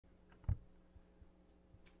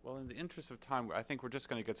Well, in the interest of time, I think we're just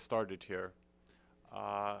going to get started here.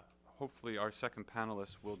 Hopefully our second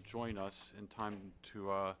panelist will join us in time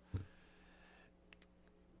to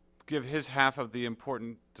give his half of the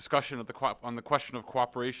important discussion of on the question of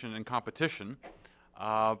cooperation and competition.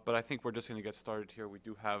 But I think we're just going to get started here. We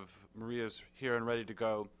do have Maria's here and ready to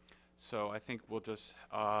go. So I think we'll just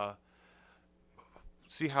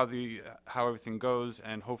see how everything goes,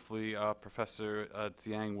 and hopefully Professor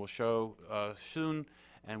Zhang will show soon,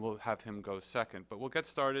 and we'll have him go second. But we'll get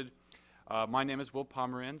started. My name is Will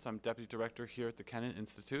Pomerantz. I'm Deputy Director here at the Kennan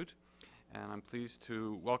Institute, and I'm pleased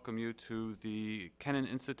to welcome you to the Kennan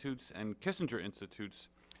Institute's and Kissinger Institute's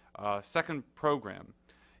second program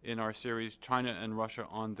in our series, China and Russia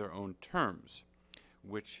on Their Own Terms,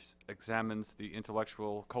 which examines the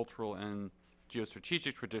intellectual, cultural, and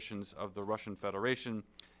geostrategic traditions of the Russian Federation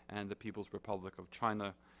and the People's Republic of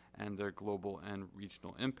China and their global and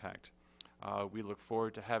regional impact. We look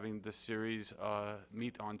forward to having this series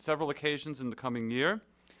meet on several occasions in the coming year,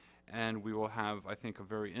 and we will have, I think, a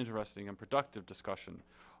very interesting and productive discussion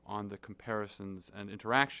on the comparisons and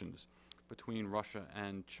interactions between Russia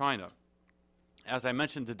and China. As I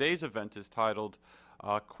mentioned, today's event is titled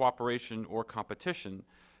Cooperation or Competition,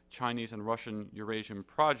 Chinese and Russian Eurasian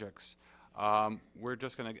Projects. We're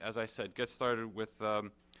just going to, as I said, get started with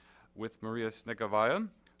Maria Snegovaya,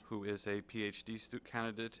 who is a PhD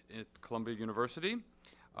candidate at Columbia University,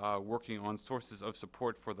 working on sources of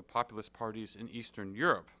support for the populist parties in Eastern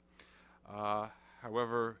Europe.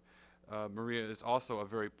 However, Maria is also a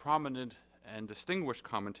very prominent and distinguished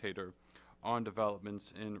commentator on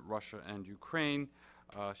developments in Russia and Ukraine.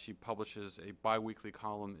 She publishes a bi-weekly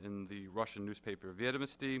column in the Russian newspaper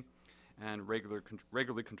Vedomosti, and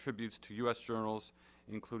regularly contributes to U.S. journals,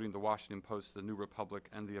 including the Washington Post, the New Republic,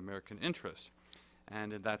 and the American Interest.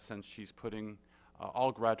 And in that sense, she's putting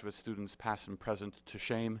all graduate students, past and present, to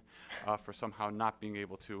shame for somehow not being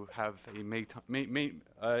able to have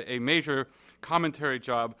a major commentary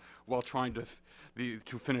job while trying to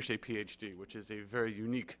finish a PhD, which is a very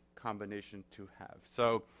unique combination to have.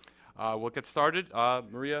 So we'll get started.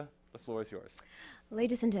 Maria, the floor is yours.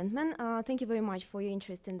 Ladies and gentlemen, thank you very much for your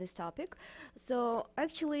interest in this topic. So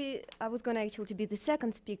actually, I was going to be the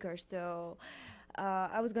second speaker, so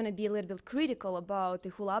I was going to be a little bit critical about the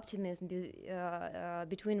whole optimism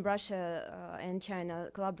between Russia and China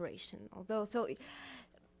collaboration. Although,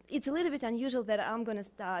 it's a little bit unusual that I'm going to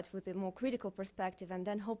start with a more critical perspective, and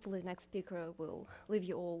then hopefully the next speaker will leave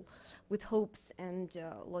you all with hopes and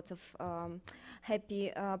lots of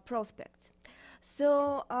happy prospects.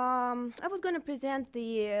 So I was going to present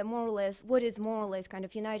the what is more or less kind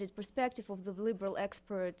of united perspective of the liberal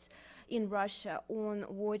experts in Russia on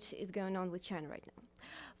what is going on with China right now.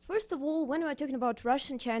 First of all, when we're talking about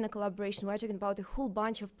Russian-China collaboration, we're talking about a whole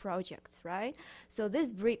bunch of projects, right? So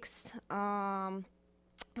this BRICS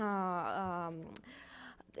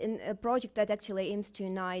in a project that actually aims to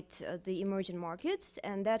unite the emerging markets,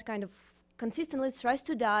 and that kind of consistently tries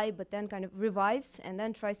to die, but then kind of revives and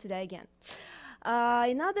then tries to die again.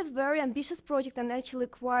 Another very ambitious project and actually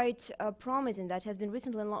quite promising that has been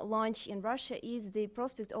recently launched in Russia is the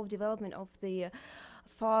prospect of development of the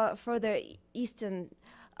further eastern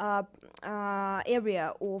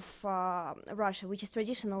area of Russia, which is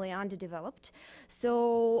traditionally underdeveloped.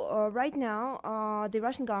 So right now, the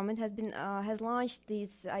Russian government has launched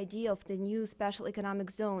this idea of the new special economic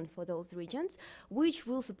zone for those regions, which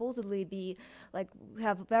will supposedly be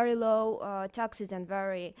have very low taxes and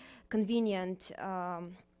very convenient.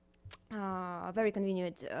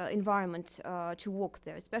 Environment to work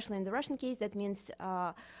there, especially in the Russian case. That means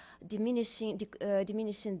diminishing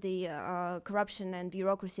the corruption and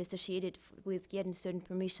bureaucracy associated with getting certain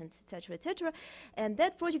permissions, etc., etc. And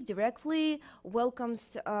that project directly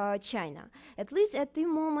welcomes China. At least at the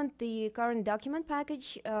moment, the current document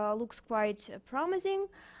package looks quite promising.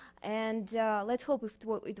 And let's hope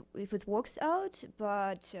if it works out.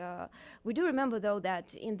 But we do remember, though,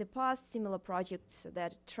 that in the past, similar projects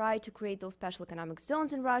that tried to create those special economic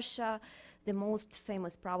zones in Russia, the most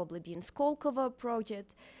famous probably being Skolkovo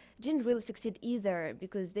project, didn't really succeed either,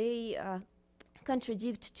 because they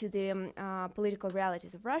contradict to the political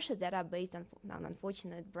realities of Russia that are based on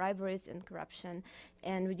unfortunate briberies and corruption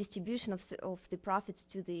and redistribution of the profits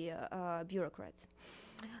to the bureaucrats.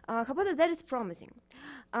 However, that is promising.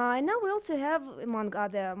 Now we also have, among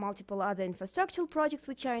multiple other infrastructural projects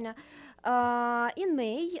with China, in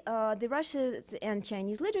May, the Russian and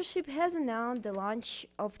Chinese leadership has announced the launch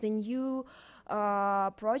of the new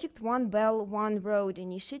project, One Belt, One Road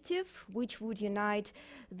initiative, which would unite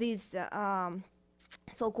these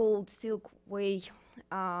so-called Silk Way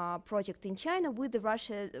project in China with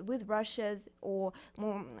Russia's, or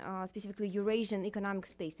more specifically Eurasian economic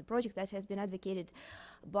space, the project that has been advocated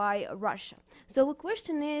by Russia. So the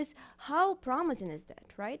question is, how promising is that,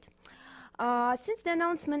 right? Since the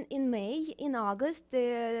announcement in May, in August,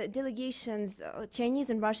 the delegations, Chinese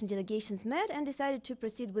and Russian delegations met and decided to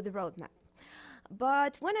proceed with the roadmap.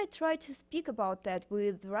 But when I tried to speak about that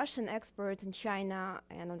with Russian experts in China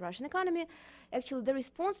and on Russian economy, actually the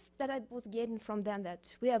response that I was getting from them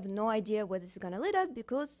that we have no idea where this is going to lead us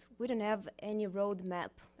because we don't have any roadmap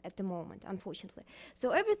at the moment, unfortunately.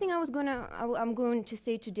 So everything I'm going to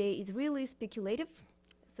say today is really speculative,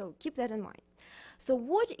 so keep that in mind. So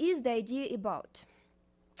what is the idea about?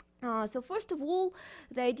 So first of all,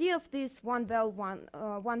 the idea of this one belt, one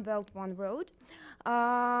road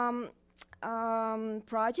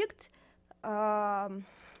project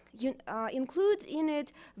includes in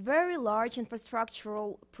it very large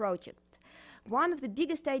infrastructural project. One of the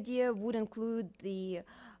biggest idea would include the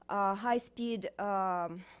high-speed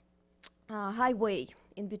highway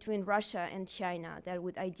in between Russia and China that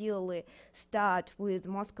would ideally start with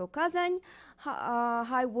Moscow-Kazan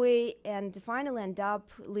highway and finally end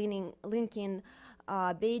up linking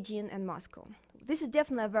Beijing and Moscow. This is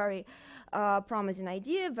definitely a very promising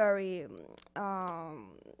idea, very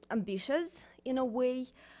ambitious in a way,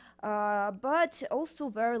 but also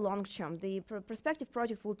very long-term. The prospective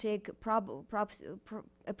projects will take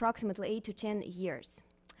approximately 8 to 10 years.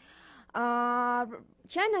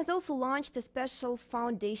 China has also launched a special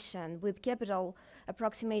foundation with capital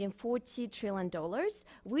approximating $40 trillion,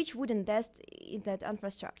 which would invest in that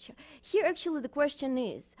infrastructure. Here, actually, the question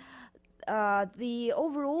is, the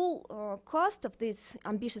overall cost of this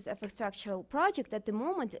ambitious infrastructural project at the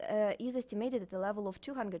moment is estimated at the level of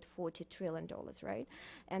 $240 trillion, right?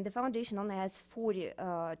 And the foundation only has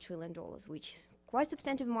 $40 trillion, which is quite a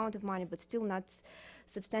substantive amount of money, but still not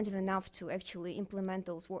substantive enough to actually implement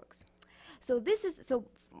those works. So this is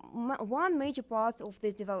one major part of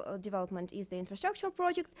this development is the infrastructural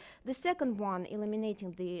project. The second one,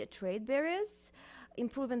 eliminating the trade barriers,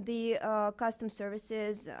 improving the customs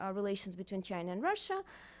services relations between China and Russia.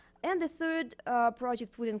 And the third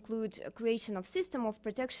project would include a creation of system of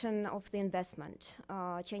protection of the investment.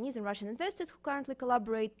 Chinese and Russian investors who currently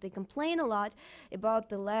collaborate, they complain a lot about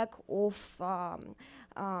the lack of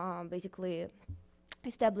basically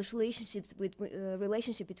established relationships with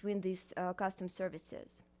relationship between these customs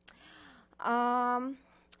services.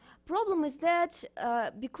 Problem is that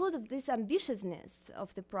because of this ambitiousness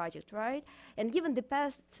of the project, right, and given the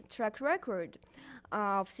past track record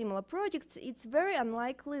of similar projects, it's very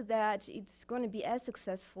unlikely that it's going to be as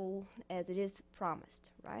successful as it is promised,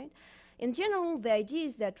 right? In general, the idea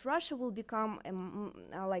is that Russia will become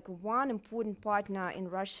like one important partner in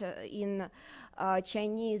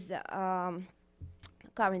Chinese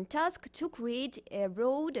current task to create a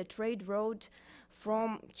trade road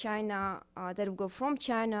from China that will go from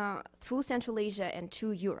China through Central Asia and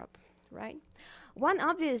to Europe, right? One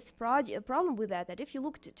obvious problem with that if you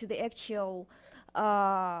look to the actual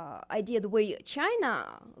idea, the way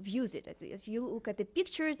China views it, if you look at the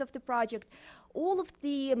pictures of the project, all of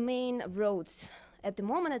the main roads, at the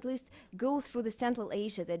moment at least, go through the Central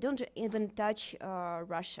Asia. They don't even touch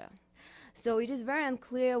Russia. So it is very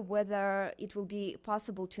unclear whether it will be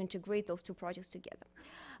possible to integrate those two projects together.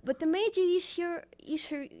 But the major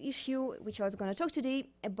issue which I was going to talk today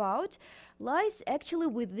about lies actually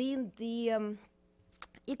within the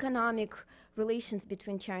economic relations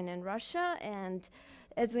between China and Russia, and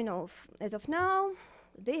as we know, as of now,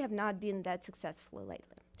 they have not been that successful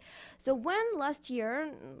lately. So when last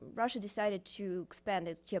year Russia decided to expand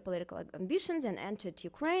its geopolitical ambitions and entered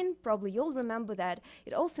Ukraine, probably you'll remember that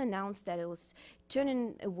it also announced that it was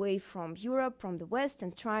turning away from Europe, from the West,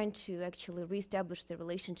 and trying to actually reestablish the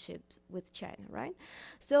relationship with China, right?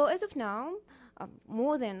 So as of now,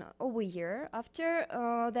 more than over a year after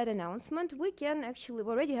that announcement, we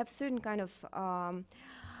already have certain kind of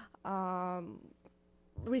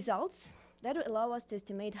results that will allow us to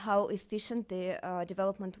estimate how efficient the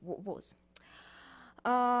development was.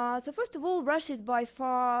 So first of all, Russia is by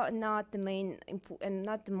far not the main and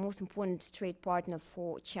not the most important trade partner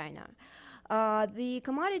for China. The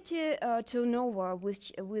commodity turnover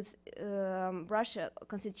with Russia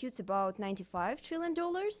constitutes about $95 trillion.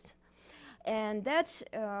 And that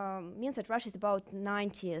means that Russia is about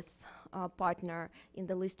 90th partner in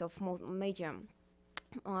the list of major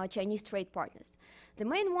Chinese trade partners. The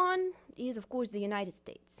main one is, of course, the United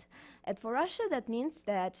States. And for Russia, that means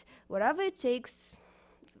that whatever it takes,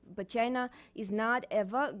 but China is not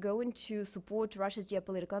ever going to support Russia's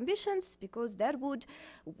geopolitical ambitions, because that would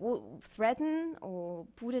threaten or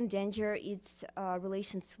put in danger its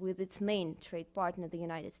relations with its main trade partner, the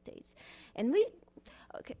United States. And we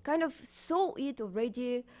kind of saw it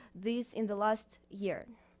already this in the last year.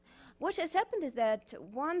 What has happened is that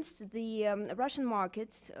once the Russian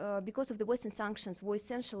markets, because of the Western sanctions, were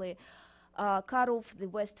essentially cut off the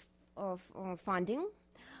West of funding,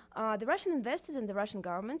 the Russian investors and the Russian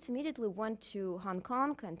governments immediately went to Hong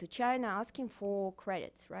Kong and to China asking for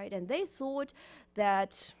credits, right? And they thought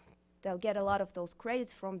that they'll get a lot of those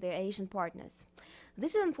credits from their Asian partners.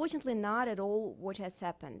 This is unfortunately not at all what has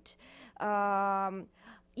happened.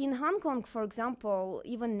 In Hong Kong, for example,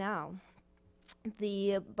 even now,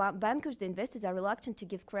 the bankers, the investors, are reluctant to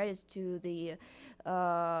give credits to the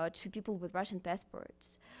to people with Russian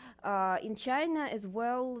passports. In China as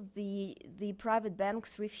well, the private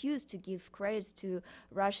banks refuse to give credits to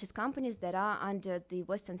Russia's companies that are under the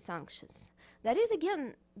Western sanctions. That is,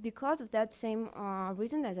 again, because of that same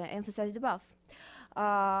reason as I emphasized above.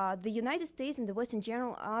 The United States and the West in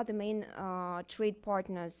general are the main trade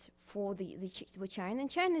partners for with China, and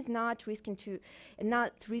China is not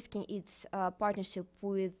risking its partnership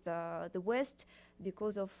with the West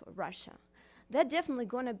because of Russia. That definitely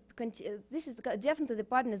going to definitely the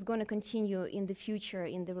partner is going to continue in the future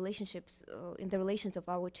in the relationships in the relations of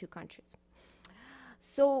our two countries.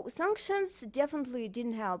 So sanctions definitely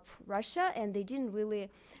didn't help Russia, and they didn't really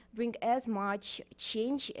bring as much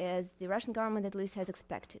change as the Russian government at least has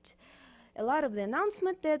expected. A lot of the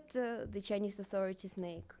announcements that the Chinese authorities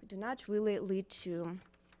make do not really lead to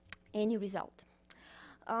any result.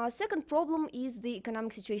 Second problem is the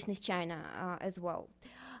economic situation in China as well.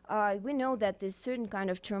 We know that there was certain kind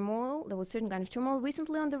of turmoil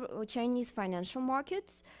recently on the Chinese financial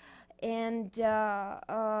markets. And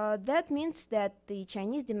that means that the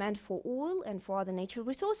Chinese demand for oil and for other natural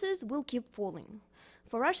resources will keep falling.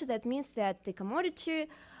 For Russia, that means that the commodity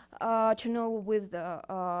turnover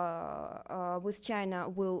with China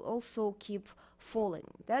will also keep falling.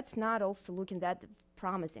 That's not also looking that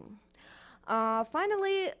promising.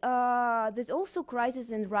 Finally, there's also crisis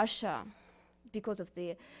in Russia because of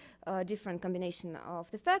the different combination of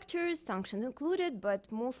the factors, sanctions included,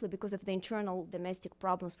 but mostly because of the internal domestic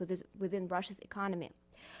problems within Russia's economy.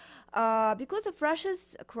 Because of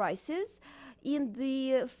Russia's crisis, in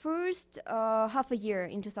the first half a year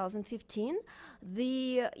in 2015,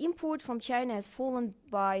 the import from China has fallen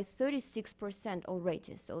by 36%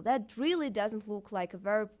 already. So that really doesn't look like a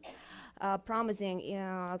very promising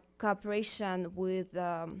cooperation with,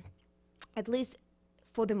 at least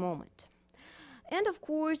for the moment. And of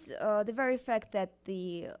course, the very fact that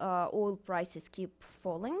the oil prices keep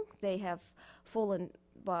falling, they have fallen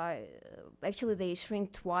by, actually they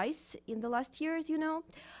shrink twice in the last year, as you know.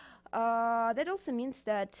 That also means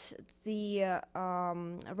that the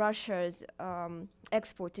Russia's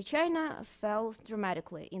export to China fell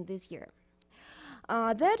dramatically in this year.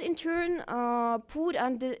 That in turn put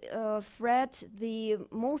under threat the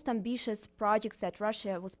most ambitious projects that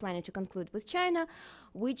Russia was planning to conclude with China,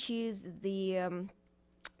 which is this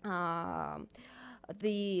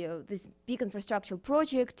big infrastructural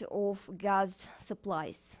project of gas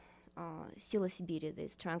supplies, Sila Sibiri, the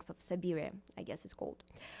Strength of Siberia, I guess it's called.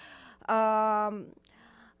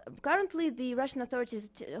 Currently, the Russian authorities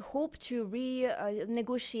hope to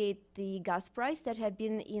renegotiate the gas price that had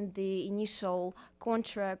been in the initial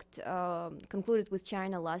contract concluded with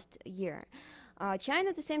China last year. China,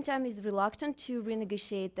 at the same time, is reluctant to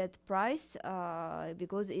renegotiate that price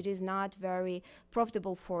because it is not very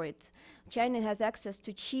profitable for it. China has access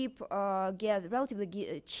to cheap gas,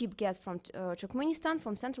 relatively cheap gas from Turkmenistan,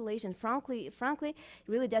 from Central Asia, and frankly, it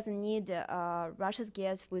really doesn't need Russia's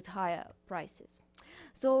gas with higher prices.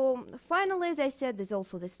 So finally, as I said, there's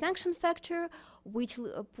also the sanction factor, which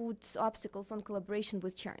puts obstacles on collaboration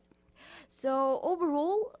with China. So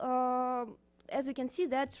overall, as we can see,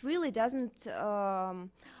 that really doesn't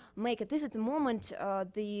make, at least at the moment,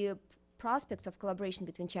 the prospects of collaboration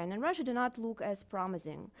between China and Russia do not look as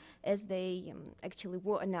promising as they actually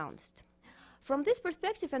were announced. From this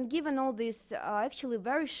perspective, and given all this actually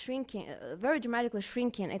very dramatically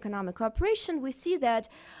shrinking economic cooperation, we see that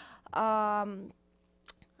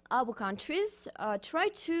our countries try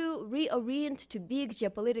to reorient to big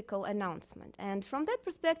geopolitical announcement. And from that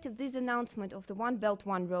perspective, this announcement of the One Belt,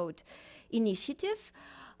 One Road initiative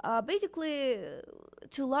basically,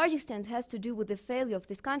 to a large extent, has to do with the failure of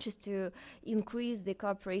these countries to increase the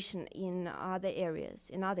cooperation in other areas,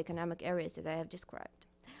 in other economic areas that I have described.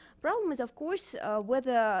 Problem is, of course,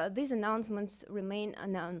 whether these announcements remain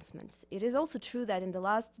announcements. It is also true that in the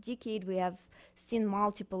last decade we have seen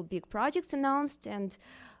multiple big projects announced, and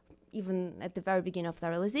even at the very beginning of the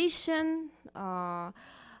realization.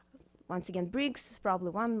 Once again, BRICS is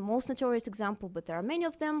probably one most notorious example, but there are many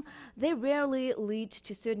of them. They rarely lead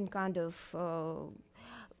to certain kind of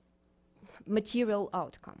material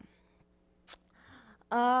outcome.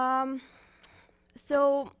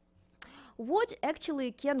 So what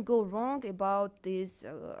actually can go wrong about this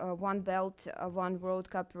One Belt, One Road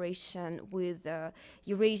cooperation with the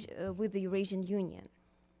Eurasian Union?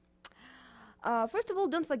 First of all,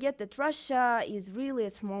 don't forget that Russia is really a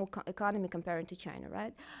small economy compared to China,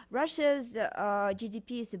 right? Russia's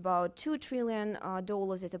GDP is about $2 trillion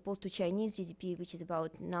as opposed to Chinese GDP, which is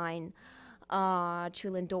about $9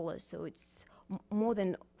 trillion. So it's more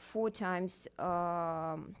than 4 times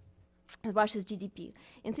Russia's GDP.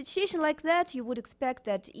 In a situation like that, you would expect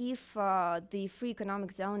that if the free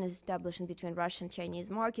economic zone is established between Russian and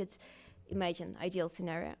Chinese markets, imagine ideal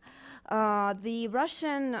scenario, the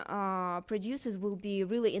Russian producers will be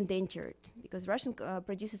really endangered, because Russian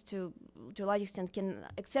producers to a large extent can,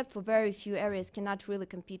 except for very few areas, cannot really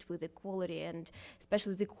compete with the quality and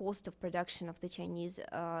especially the cost of production of the Chinese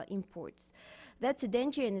imports. That's a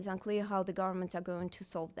danger, and it's unclear how the governments are going to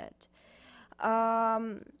solve that.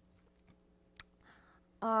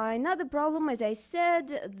 Another problem, as I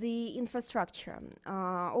said, the infrastructure.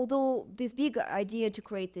 Although this big idea to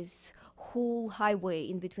create this whole highway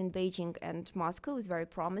in between Beijing and Moscow is very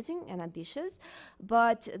promising and ambitious,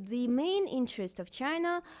 but the main interest of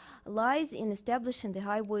China lies in establishing the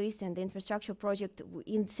highways and the infrastructure project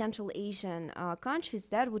in Central Asian countries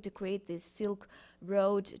that would create this Silk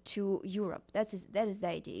Road to Europe. That is the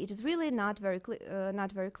idea. It is really not very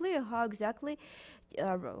clear how exactly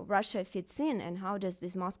Russia fits in, and how does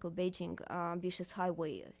this Moscow-Beijing ambitious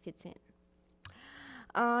highway fits in.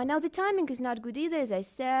 Now, the timing is not good either, as I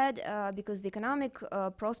said, because the economic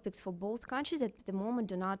prospects for both countries at the moment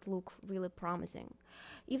do not look really promising.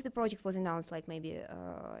 If the project was announced like maybe,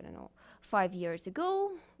 I don't know, 5 years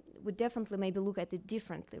ago, would definitely maybe look at it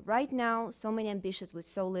differently. Right now, so many ambitions with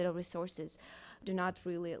so little resources do not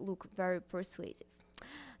really look very persuasive.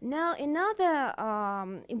 Now, another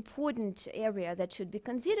important area that should be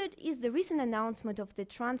considered is the recent announcement of the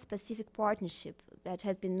Trans-Pacific Partnership that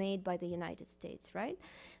has been made by the United States, right?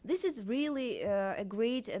 This is really a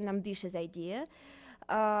great and ambitious idea.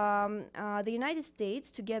 The United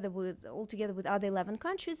States, altogether with other 11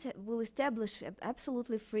 countries, will establish an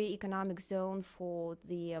absolutely free economic zone for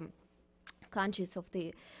the countries of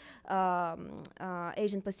the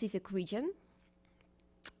Asian Pacific region.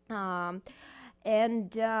 That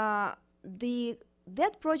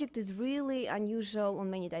project is really unusual on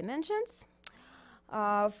many dimensions.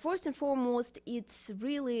 First and foremost, it's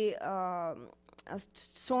really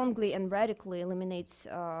strongly and radically eliminates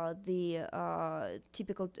the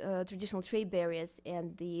typical traditional trade barriers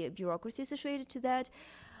and the bureaucracy associated to that.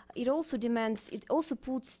 It also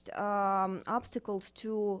puts obstacles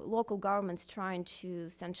to local governments trying to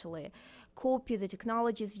essentially copy the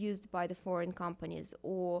technologies used by the foreign companies,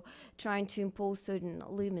 or trying to impose certain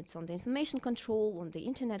limits on the information control, on the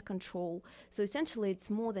internet control. So essentially, it's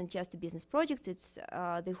more than just a business project. It's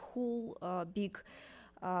the whole big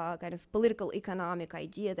kind of political economic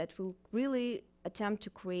idea that will really attempt to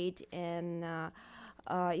create an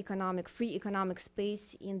free economic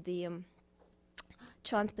space in the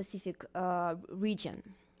Trans-Pacific region.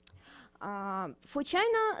 For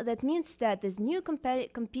China, that means that there's new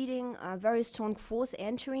competing very strong force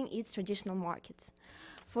entering its traditional markets.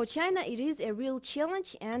 For China, it is a real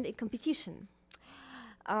challenge and a competition.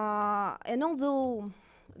 And although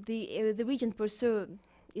the region per se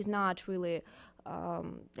is not really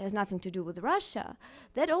has nothing to do with Russia,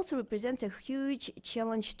 that also represents a huge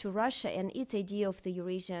challenge to Russia and its idea of the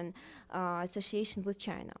Eurasian association with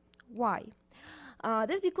China. Why?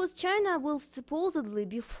 That's because China will supposedly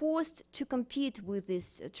be forced to compete with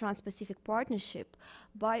this Trans-Pacific Partnership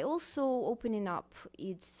by also opening up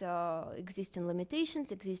its existing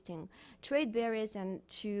limitations, existing trade barriers, and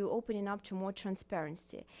to opening up to more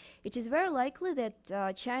transparency. It is very likely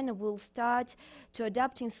that China will start to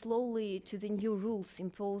adapting slowly to the new rules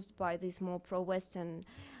imposed by this more pro-Western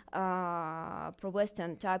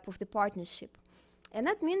type of the partnership. And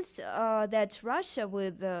that means that Russia,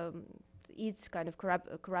 with its kind of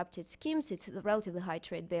corrupted schemes, its relatively high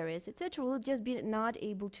trade barriers, etc., will just be not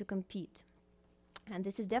able to compete. And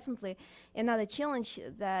this is definitely another challenge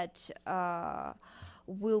that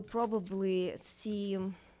will probably see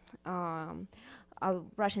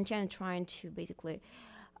Russia and China trying to basically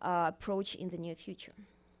approach in the near future.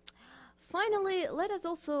 Finally, let us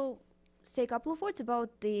also say a couple of words about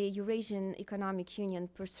the Eurasian Economic Union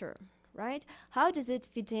per se, right? How does it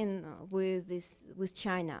fit in with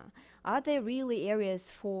China? Are there really areas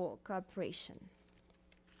for cooperation?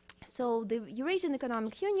 So the Eurasian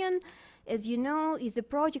Economic Union, as you know, is a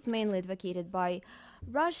project mainly advocated by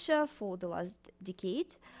Russia for the last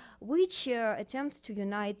decade, which attempts to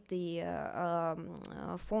unite the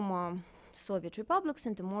former Soviet republics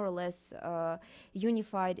into more or less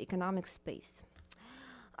unified economic space.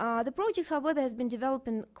 The project, however, has been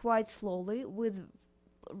developing quite slowly with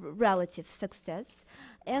relative success,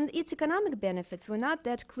 and its economic benefits were not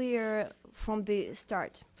that clear from the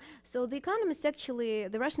start. So the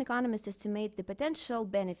Russian economists estimate the potential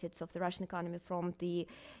benefits of the Russian economy from the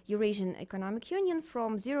Eurasian Economic Union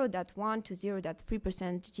from 0.1 to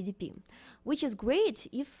 0.3% GDP, which is great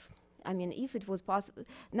if it was possible,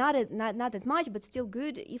 not that much, but still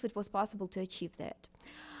good if it was possible to achieve that.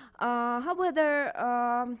 However,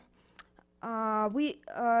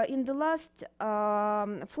 in the last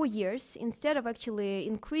 4 years, instead of actually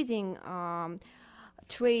increasing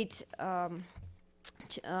trade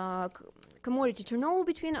commodity turnover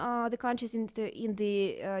between the countries in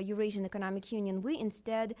the Eurasian Economic Union, we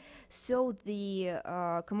instead saw the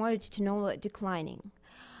commodity turnover declining.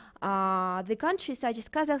 The countries such as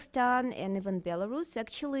Kazakhstan and even Belarus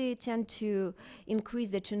actually tend to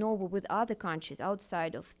increase their turnover with other countries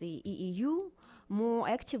outside of the EU more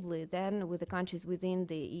actively than with the countries within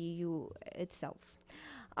the EU itself.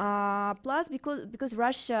 Plus, because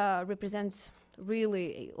Russia represents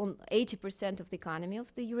really on 80% of the economy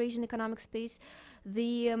of the Eurasian economic space,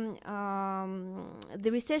 the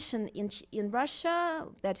recession in Russia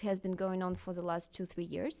that has been going on for the last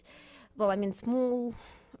 2-3 years, small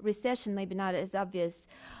recession, maybe not as obvious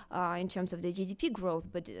in terms of the GDP growth,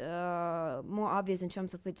 but more obvious in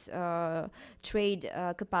terms of its trade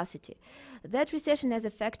capacity. That recession has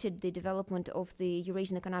affected the development of the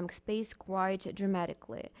Eurasian economic space quite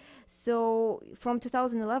dramatically. So from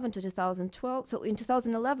 2011 to 2012, so in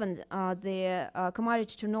 2011, the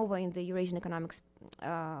commodity turnover in the Eurasian economic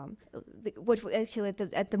what actually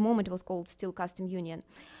at the moment was called still Custom Union,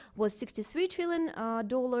 was $63 trillion.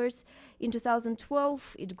 In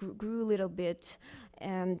 2012, it grew a little bit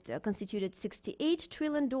and constituted $68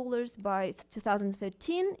 trillion. By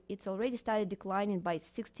 2013, it's already started declining by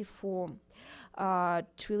 $64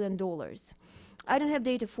 trillion. I don't have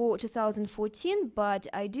data for 2014, but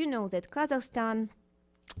I do know that Kazakhstan's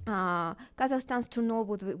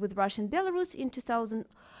turnover with Russia and Belarus in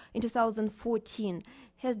 2014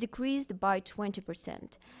 has decreased by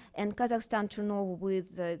 20%. And Kazakhstan turnover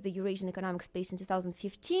with the Eurasian economic space in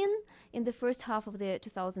 2015, in the first half of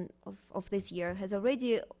this year, has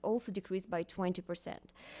already also decreased by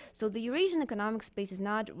 20%. So the Eurasian economic space is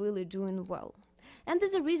not really doing well. And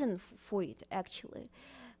there's a reason for it, actually.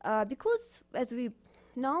 Because, as we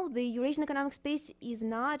know, the Eurasian economic space is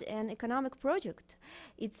not an economic project.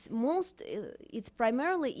 It's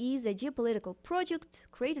primarily is a geopolitical project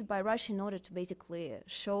created by Russia in order to basically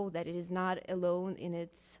show that it is not alone in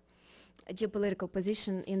its geopolitical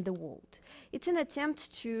position in the world. It's an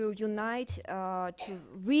attempt to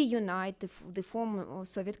reunite the former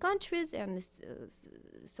Soviet countries and,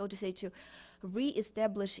 so to say, to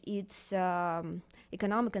re-establish its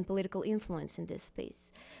economic and political influence in this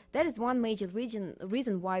space. That is one major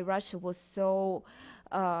reason why Russia was so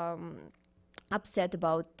upset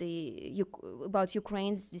about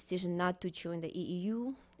Ukraine's decision not to join the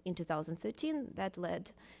EU in 2013. That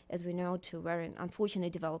led, as we know, to very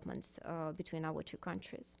unfortunate developments between our two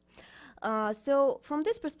countries. So from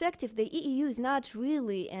this perspective, the EU is not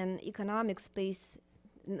really an economic space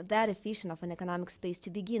that efficient of an economic space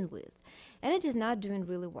to begin with, and it is not doing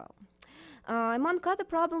really well. Among other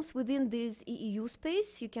problems within this EU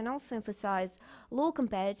space, you can also emphasize low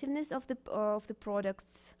competitiveness of the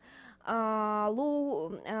products.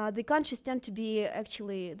 The countries tend to be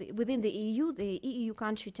actually within the EU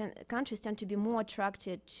countries tend to be more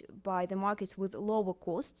attracted by the markets with lower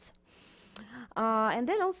costs. And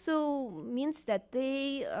that also means that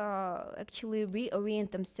they actually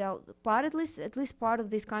reorient themselves, at least part of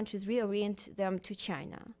these countries reorient them to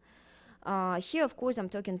China. Here, of course, I'm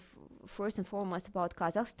talking first and foremost about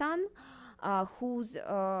Kazakhstan, whose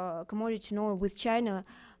commodity turnover with China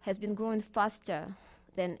has been growing faster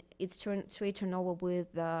than its trade turnover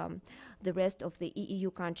with the rest of the EU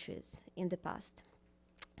countries in the past.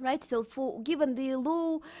 right? So given the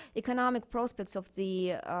low economic prospects of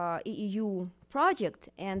the EU project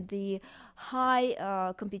and the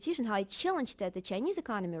high competition, high challenge that the Chinese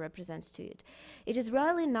economy represents to it, it is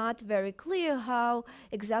really not very clear how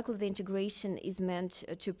exactly the integration is meant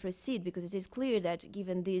to proceed, because it is clear that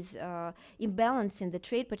given this imbalance in the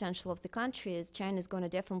trade potential of the countries, China is going to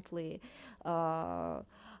definitely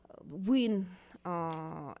win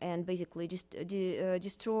and basically just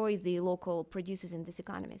destroy the local producers in these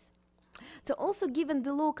economies. So also given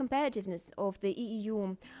the low competitiveness of the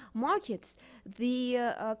EU markets,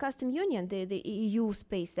 the custom union, the EU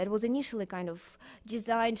space that was initially kind of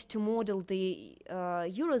designed to model the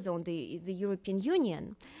Eurozone, the European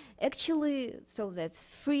Union, actually, so that's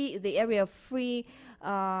free, the area of free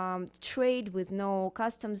trade with no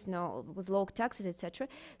customs, with low taxes, etc.,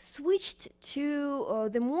 switched to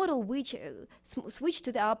the model which switched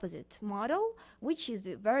to the opposite model, which is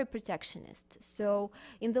very protectionist. So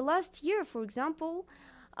in the last year, for example,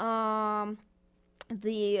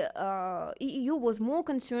 the EU was more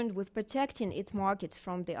concerned with protecting its markets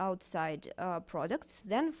from the outside products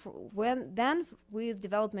than with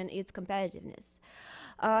developing its competitiveness.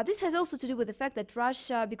 This has also to do with the fact that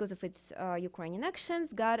Russia, because of its Ukrainian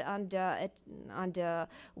actions, got under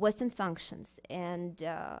Western sanctions, and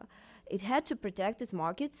it had to protect its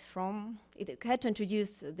markets from. It had to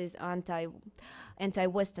introduce these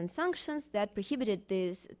anti-Western sanctions that prohibited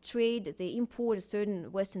this trade, the import of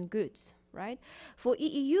certain Western goods. Right? For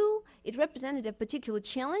EU, it represented a particular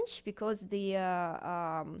challenge because the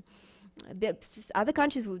other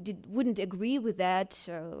countries wouldn't agree with that,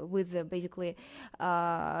 with basically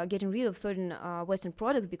getting rid of certain Western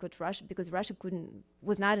products because Russia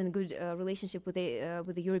was not in a good relationship with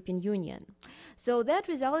the European Union. So that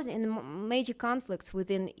resulted in major conflicts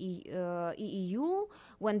within EU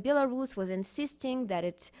when Belarus was insisting that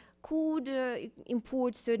it could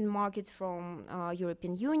import certain markets from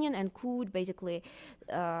European Union and could basically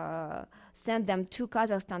send them to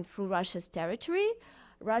Kazakhstan through Russia's territory.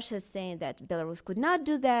 Russia is saying that Belarus could not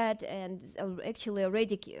do that, and actually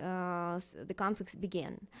already the conflicts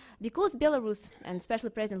began. Because Belarus, and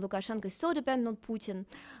especially President Lukashenko, is so dependent on Putin,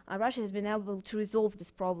 Russia has been able to resolve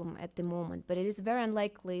this problem at the moment, but it is very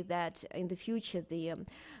unlikely that in the future the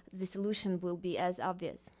solution will be as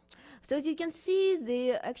obvious. So as you can see,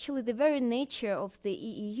 the very nature of the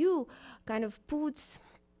EU kind of puts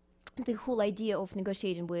the whole idea of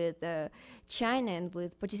negotiating with China and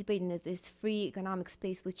with participating in this free economic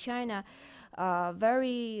space with China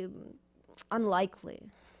very unlikely.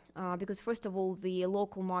 Because first of all, the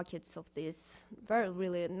local markets of these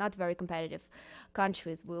really not very competitive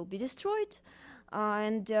countries will be destroyed.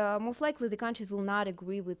 And most likely the countries will not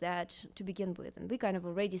agree with that to begin with. And we kind of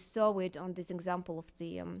already saw it on this example of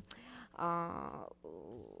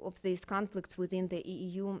these conflicts within the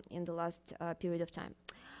EU in the last period of time.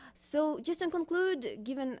 So just to conclude,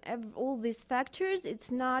 given all these factors,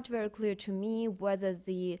 it's not very clear to me whether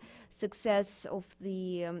the success of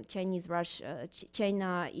the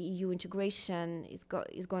China-EU integration is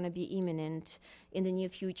going to be imminent in the near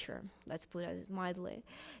future. Let's put it mildly.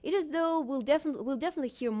 It is though we'll definitely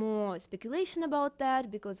hear more speculation about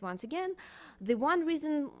that, because once again, the one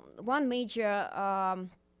major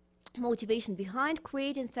motivation behind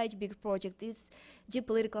creating such big project is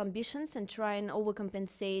geopolitical ambitions and try and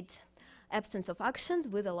overcompensate absence of actions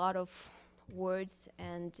with a lot of words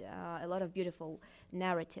and a lot of beautiful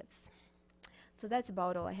narratives. So that's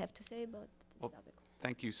about all I have to say about this topic.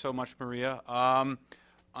 Thank you so much, Maria.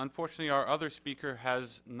 Unfortunately, our other speaker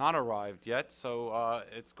has not arrived yet, so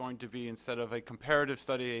it's going to be, instead of a comparative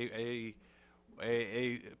study,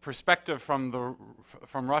 a perspective from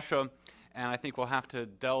Russia. And I think we'll have to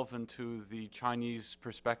delve into the Chinese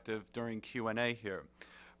perspective during Q&A here.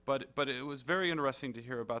 But it was very interesting to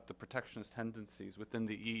hear about the protectionist tendencies within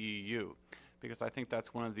the EU, because I think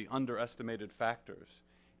that's one of the underestimated factors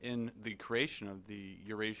in the creation of the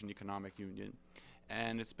Eurasian Economic Union.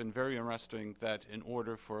 And it's been very interesting that in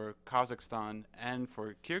order for Kazakhstan and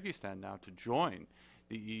for Kyrgyzstan now to join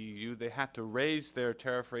the EU, they had to raise their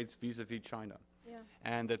tariff rates vis-a-vis China. Yeah.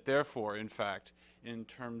 And that therefore, in fact, in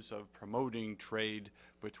terms of promoting trade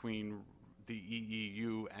between the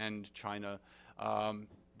EU and China,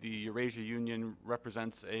 the Eurasian Union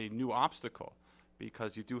represents a new obstacle,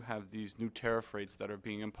 because you do have these new tariff rates that are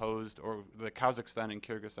being imposed, or the Kazakhstan and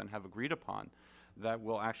Kyrgyzstan have agreed upon, that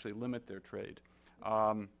will actually limit their trade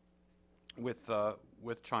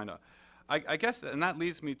with China. I guess, and that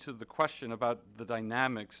leads me to the question about the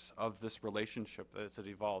dynamics of this relationship as it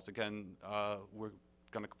evolves. Again, we're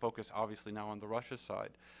going to focus obviously now on the Russia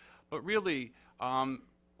side. But really,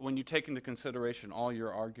 when you take into consideration all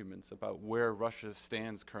your arguments about where Russia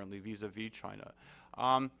stands currently vis-a-vis China,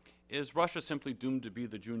 is Russia simply doomed to be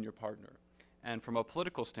the junior partner? And from a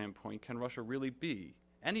political standpoint, can Russia really be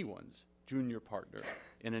anyone's junior partner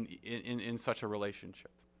in such a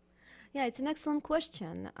relationship? Yeah, it's an excellent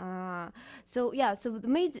question. So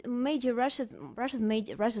the major Russia's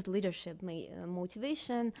leadership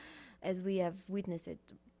motivation, as we have witnessed it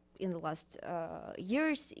in the last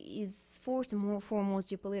years, is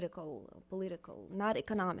foremost political, not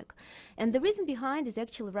economic. And the reason behind is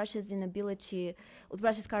actually Russia's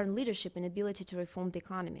current leadership inability to reform the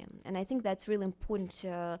economy. And I think that's really important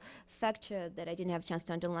factor that I didn't have a chance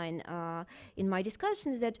to underline in my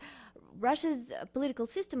discussion, is that Russia's political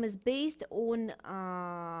system is based on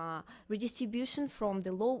redistribution from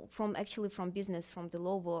business, from the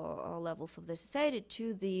lower levels of the society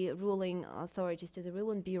to the ruling authorities, to the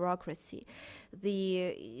ruling bureaucracy.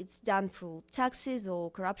 It's done through taxes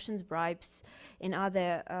or corruptions, bribes, and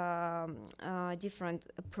other different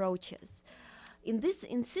approaches. In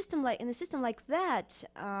a system like that,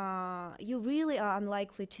 you really are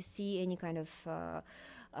unlikely to see any kind of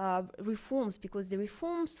reforms, because the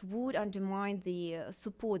reforms would undermine the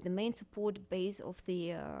main support base of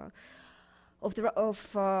the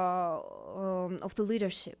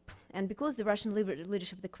leadership. And because the Russian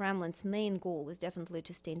leadership, the Kremlin's main goal is definitely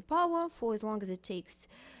to stay in power for as long as it takes,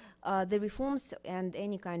 the reforms and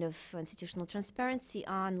any kind of institutional transparency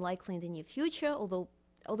are unlikely in the near future, although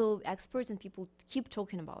experts and people keep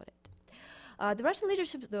talking about it. The Russian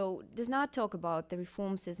leadership, though, does not talk about the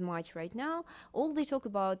reforms as much right now. All they talk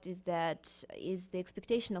about is the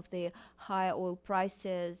expectation of the higher oil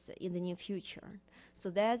prices in the near future.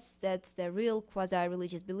 So that's the real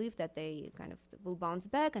quasi-religious belief that they kind of will bounce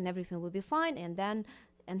back and everything will be fine, and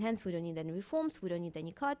hence we don't need any reforms, we don't need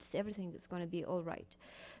any cuts, everything is going to be all right.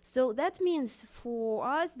 So that means for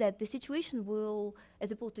us that the situation will,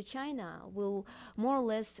 as opposed to China, will more or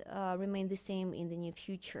less remain the same in the near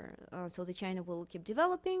future. So the China will keep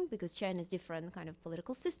developing because China is different kind of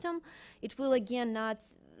political system. It will again not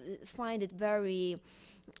find it very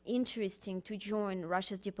interesting to join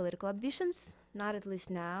Russia's geopolitical ambitions, not at least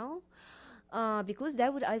now. Because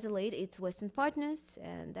that would isolate its Western partners,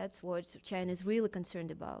 and that's what China is really concerned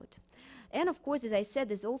about. And of course, as I said,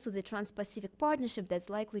 there's also the Trans-Pacific Partnership that's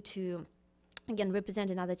likely to, again, represent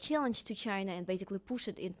another challenge to China and basically push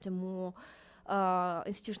it into more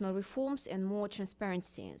institutional reforms and more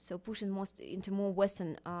transparency, so pushing into more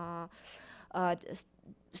Western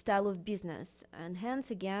style of business, and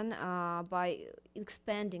hence again by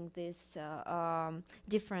expanding this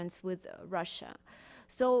difference with Russia.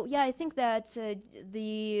 So yeah, I think that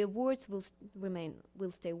the words will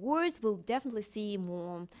stay words. We'll definitely see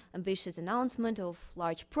more ambitious announcement of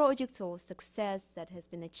large projects or success that has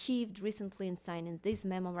been achieved recently in signing this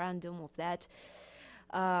memorandum of that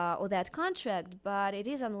or that contract, but it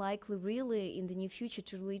is unlikely really in the near future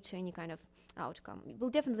to lead to any kind of outcome. We'll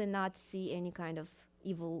definitely not see any kind of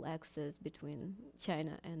evil axis between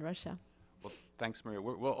China and Russia. Well, thanks, Maria.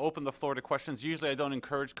 We'll open the floor to questions. Usually I don't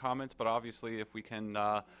encourage comments, but obviously if we can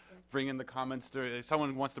bring in the comments, if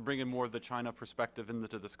someone wants to bring in more of the China perspective into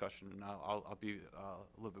the discussion, and I'll be a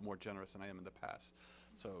little bit more generous than I am in the past.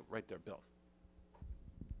 So right there, Bill.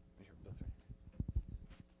 Right here,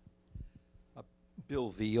 Bill. Bill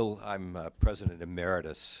Veal. I'm President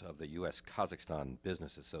Emeritus of the U.S.-Kazakhstan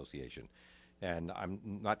Business Association. And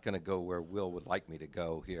I'm not going to go where Will would like me to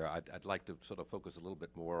go here. I'd like to sort of focus a little bit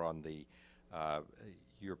more on the on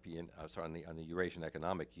the Eurasian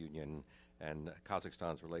Economic Union and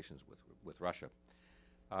Kazakhstan's relations with Russia.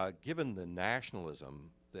 Given the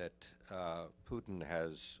nationalism that Putin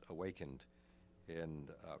has awakened in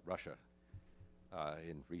Russia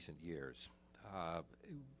in recent years,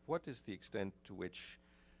 what is the extent to which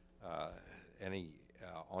any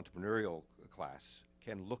entrepreneurial class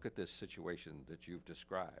can look at this situation that you've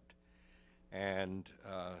described and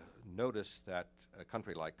notice that a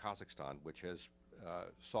country like Kazakhstan, which has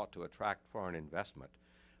sought to attract foreign investment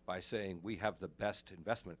by saying we have the best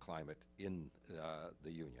investment climate in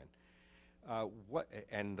the Union,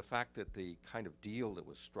 and the fact that the kind of deal that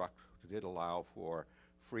was struck did allow for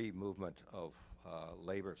free movement of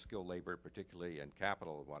labor, skilled labor particularly, and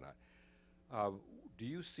capital and whatnot, do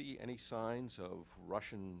you see any signs of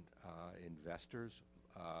Russian investors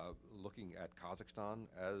looking at Kazakhstan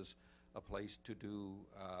as a place to do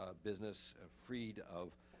business freed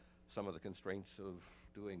of some of the constraints of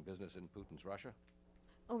doing business in Putin's Russia?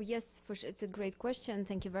 Oh yes, for sure. It's a great question.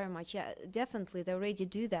 Thank you very much. Yeah, definitely, they already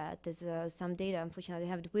do that. There's some data, unfortunately, I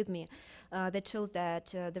have it with me, that shows that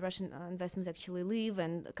the Russian investments actually live,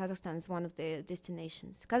 and Kazakhstan is one of the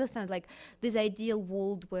destinations. Kazakhstan is like this ideal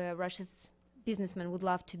world where Russia's businessmen would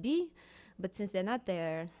love to be, but since they're not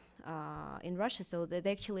there in Russia, so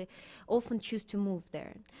they actually often choose to move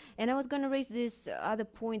there. And I was going to raise this other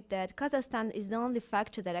point that Kazakhstan is the only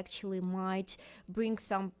factor that actually might bring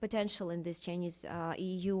some potential in this Chinese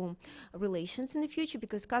EU relations in the future,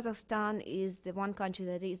 because Kazakhstan is the one country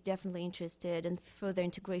that is definitely interested in further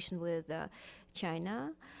integration with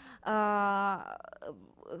China.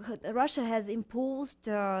 Russia has imposed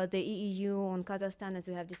the EU on Kazakhstan, as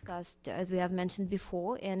we have discussed, as we have mentioned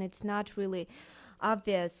before, and it's not really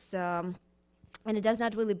obvious, and it does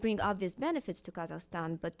not really bring obvious benefits to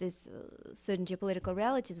Kazakhstan, but there's certain geopolitical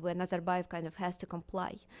realities where Nazarbayev kind of has to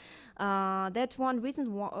comply. That's one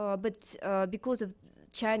reason, but because of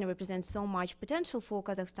China represents so much potential for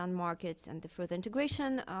Kazakhstan markets, and the further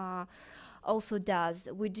integration also does.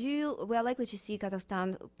 We are likely to see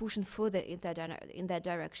Kazakhstan pushing further in that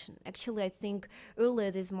direction. Actually, I think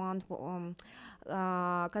earlier this month,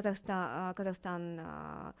 Kazakhstan,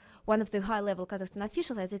 one of the high-level Kazakhstan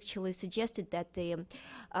officials has actually suggested that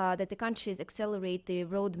the countries accelerate the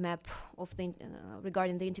roadmap of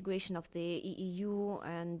regarding the integration of the EU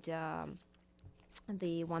and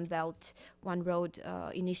the One Belt, One Road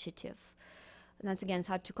initiative. And once again, it's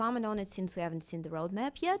hard to comment on it since we haven't seen the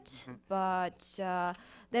roadmap yet, but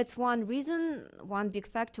that's one reason, one big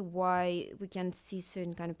factor why we can see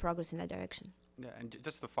certain kind of progress in that direction. Yeah, and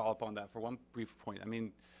just to follow up on that for one brief point, I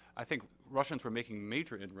mean, I think Russians were making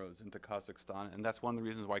major inroads into Kazakhstan, and that's one of the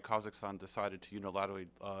reasons why Kazakhstan decided to unilaterally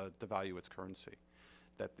devalue its currency,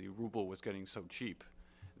 that the ruble was getting so cheap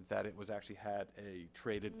that it was actually had a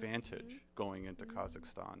trade advantage going into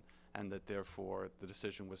Kazakhstan, and that therefore the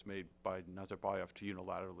decision was made by Nazarbayev to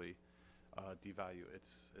unilaterally devalue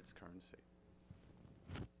its currency.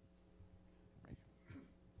 Right.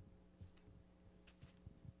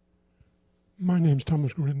 My name's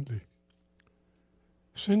Thomas Grindley.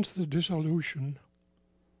 Since the dissolution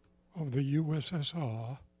of the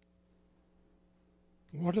USSR,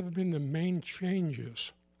 what have been the main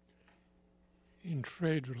changes in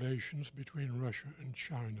trade relations between Russia and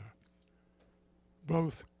China,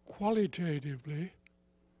 both qualitatively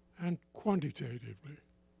and quantitatively?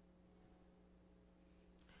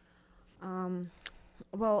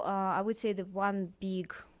 I would say that one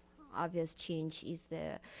big obvious change is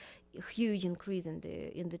the huge increase in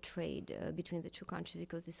the trade between the two countries,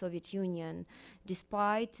 because the Soviet Union,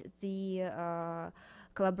 despite the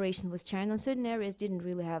collaboration with China in certain areas, didn't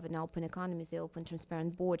really have an open economy, the open,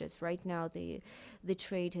 transparent borders. Right now, the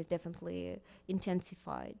trade has definitely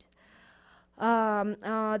intensified.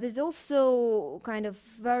 There's also kind of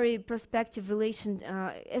very prospective relation,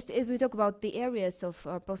 as we talk about the areas of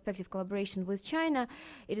prospective collaboration with China,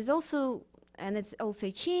 it is also, and it's also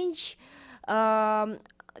a change.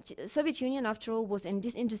 Soviet Union, after all, was an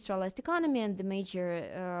industrialized economy, and the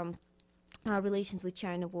major relations with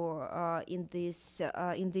China were in the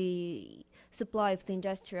supply of the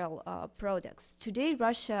industrial products. Today,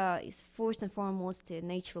 Russia is first and foremost a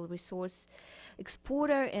natural resource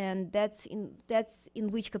exporter, and that's in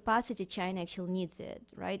which capacity China actually needs it,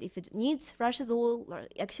 right? If it needs Russia's oil,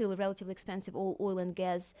 actually relatively expensive oil and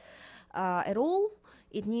gas at all,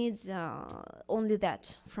 it needs only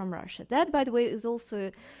that from Russia. That, by the way, is also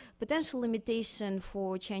a potential limitation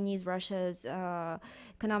for Chinese-Russia's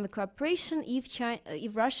economic cooperation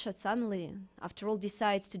if Russia suddenly, after all,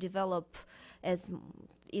 decides to develop as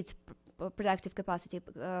its productive capacity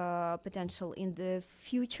potential in the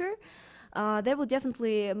future. That will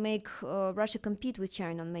definitely make Russia compete with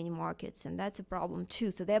China on many markets, and that's a problem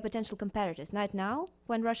too. So they are potential competitors, not now,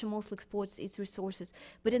 when Russia mostly exports its resources,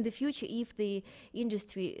 but in the future if the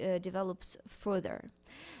industry develops further.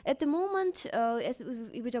 At the moment, as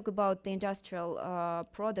we talk about the industrial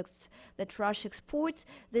products that Russia exports,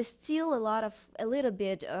 there's still a little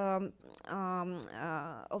bit of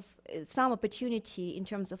some opportunity in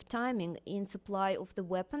terms of timing in supply of the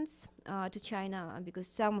weapons to China, because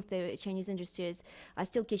some of the Chinese industries are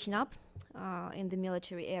still catching up in the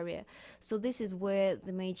military area. So this is where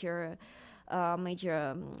the major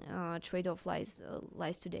trade-off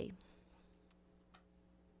lies today.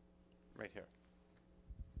 Right here.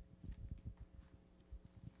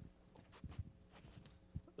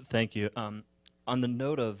 Thank you. On the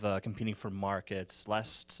note of competing for markets,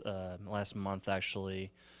 last month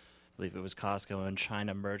actually, I believe it was Costco and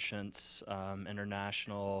China Merchants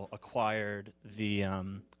International acquired the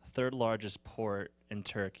third largest port in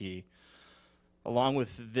Turkey along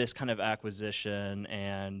with this kind of acquisition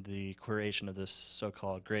and the creation of this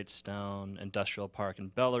so-called Great Stone Industrial Park in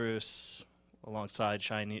Belarus, alongside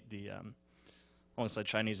Chinese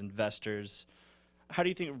investors, how do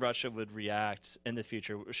you think Russia would react in the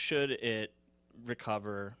future? Should it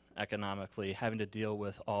recover economically, having to deal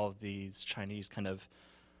with all of these Chinese kind of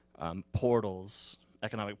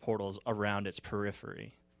economic portals around its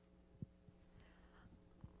periphery?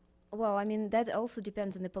 Well, I mean, that also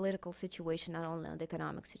depends on the political situation, not only on the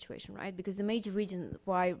economic situation, right? Because the major reason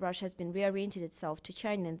why Russia has been reoriented itself to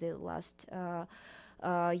China in the last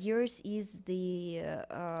years is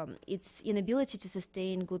its inability to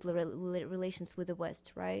sustain good relations with the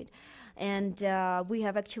West, right? And we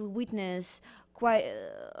have actually witnessed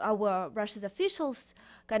our Russia's officials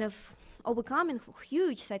kind of overcoming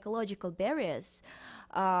huge psychological barriers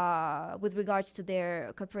with regards to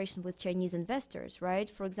their cooperation with Chinese investors, right?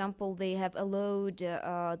 For example, they have allowed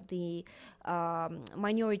the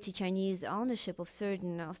minority Chinese ownership of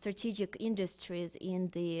certain strategic industries in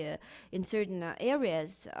certain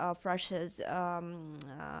areas of Russia's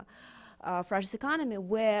economy,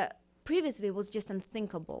 where previously it was just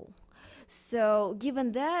unthinkable. So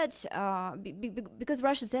given that, because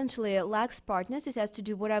Russia essentially lacks partners, it has to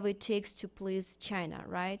do whatever it takes to please China,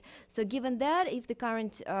 right? So given that, if the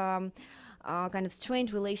current kind of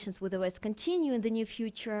strained relations with the West continue in the near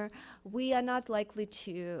future, we are not likely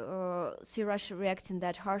to see Russia reacting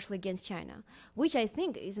that harshly against China, which I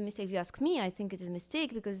think is a mistake. If you ask me, I think it's a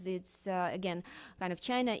mistake because it's, again, kind of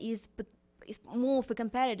China is more of a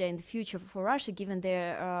competitor in the future for Russia, given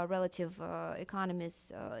their relative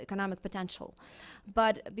economic potential.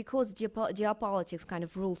 But because geopolitics kind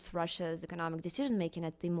of rules Russia's economic decision-making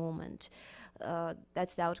at the moment,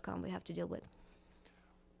 that's the outcome we have to deal with.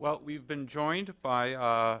 Well, we've been joined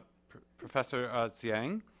by Professor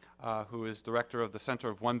Zhang, who is director of the Center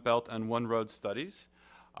of One Belt and One Road Studies.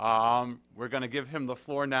 We're going to give him the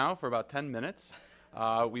floor now for about 10 minutes.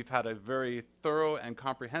 We've had a very thorough and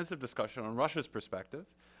comprehensive discussion on Russia's perspective,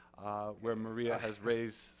 where Maria has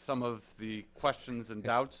raised some of the questions and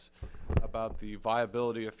doubts about the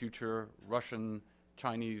viability of future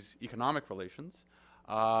Russian-Chinese economic relations,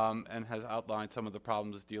 and has outlined some of the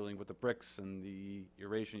problems dealing with the BRICS and the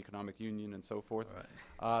Eurasian Economic Union and so forth.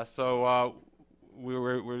 Right. So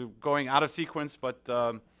we're going out of sequence, but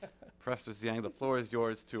Professor Zhang, the floor is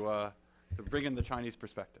yours to bring in the Chinese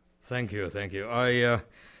perspective. Thank you, thank you. I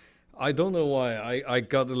don't know why I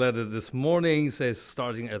got a letter this morning says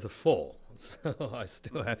starting at 4, so I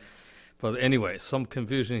still have. But anyway, some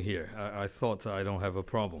confusion here. I thought I don't have a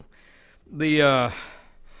problem.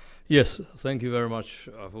 Yes, thank you very much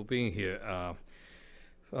for being here.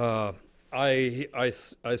 I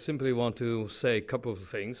simply want to say a couple of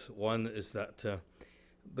things. One is that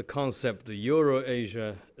the concept of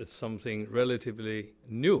Eurasia is something relatively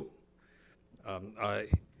new.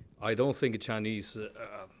 I don't think Chinese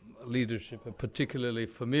leadership are particularly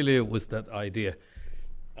familiar with that idea.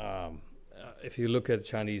 If you look at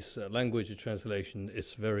Chinese language translation,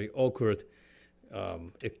 it's very awkward.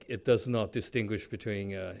 It does not distinguish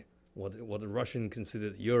between what the Russian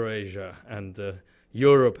considered Eurasia and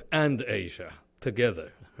Europe and Asia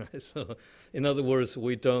together. Right? So, in other words,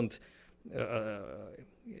 we don't.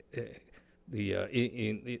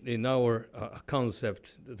 In our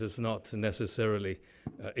concept, does not necessarily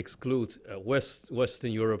exclude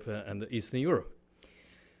Western Europe and Eastern Europe.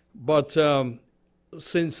 But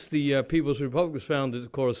since the People's Republic was founded,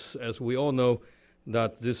 of course, as we all know,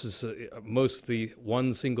 that this is mostly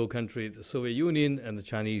one single country, the Soviet Union, and the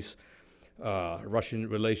Chinese-Russian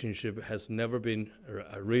relationship has never been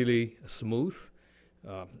really smooth.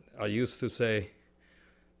 I used to say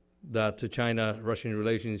that the China-Russian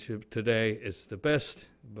relationship today is the best,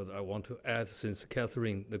 but I want to add since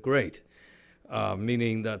Catherine the Great,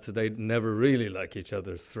 meaning that they never really like each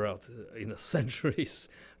other throughout centuries.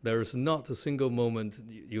 There is not a single moment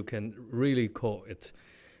you can really call it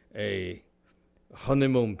a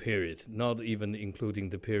honeymoon period, not even including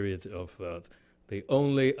the period of the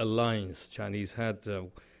only alliance Chinese had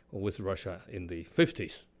with Russia in the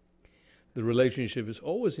 50s. The relationship is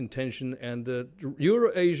always in tension, and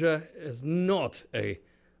Eurasia is not a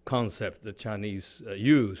concept that Chinese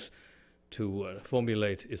use to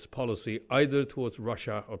formulate its policy either towards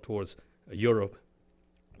Russia or towards Europe.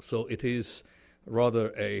 So it is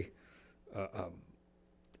rather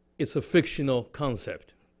it's a fictional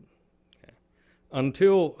concept. Okay.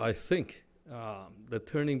 Until I think the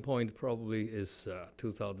turning point probably is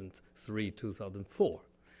 2003, 2004.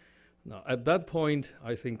 Now, at that point,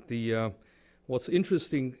 I think what's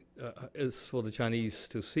interesting is for the Chinese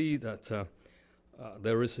to see that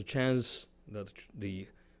there is a chance that the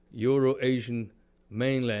Eurasian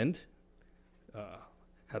mainland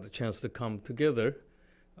had a chance to come together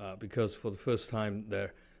because for the first time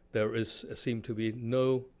there seemed to be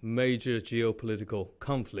no major geopolitical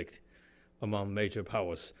conflict among major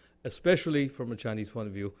powers, especially from a Chinese point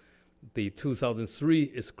of view. The 2003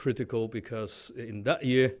 is critical because in that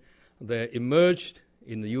year there emerged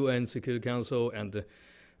in the UN Security Council and the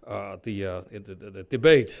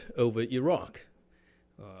debate over Iraq.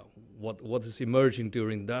 What is emerging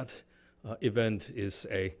during that event is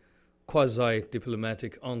a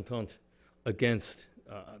quasi-diplomatic entente against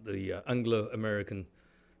the Anglo-American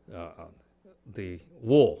the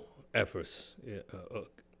war efforts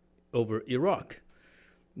over Iraq.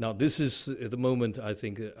 Now, this is the moment I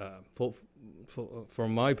think,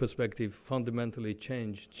 from my perspective, fundamentally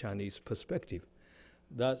changed Chinese perspective.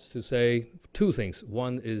 That's to say two things.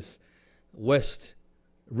 One is West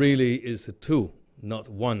really is a two, not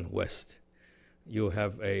one West. You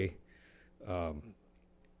have a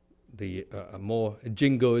more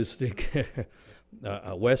jingoistic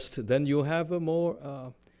West, then you have a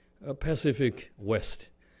more Pacific West.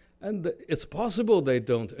 And it's possible they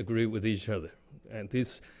don't agree with each other. And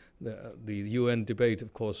the UN debate,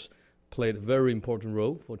 of course, played a very important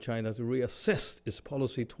role for China to reassess its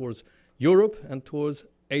policy towards Europe and towards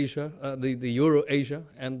Asia, the Euro-Asia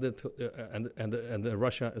and the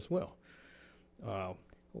Russia as well.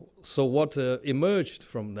 So what emerged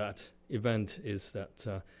from that event is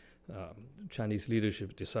that Chinese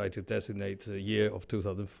leadership decided to designate the year of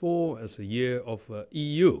 2004 as a year of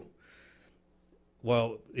EU.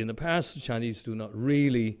 Well, in the past, the Chinese do not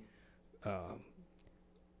really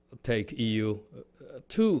take EU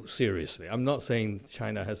too seriously. I'm not saying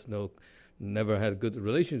China has never had good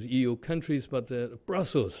relations with EU countries, but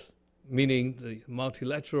Brussels, meaning the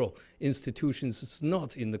multilateral institutions, is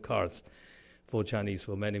not in the cards for Chinese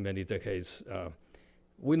for many, many decades.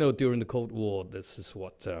 We know during the Cold War, this is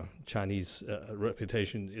what Chinese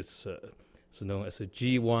reputation is known as a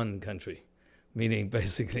G1 country, meaning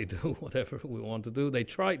basically do whatever we want to do. They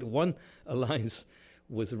tried one alliance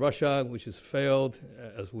with Russia, which has failed,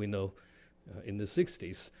 as we know, in the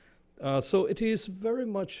 60s. So it is very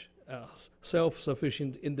much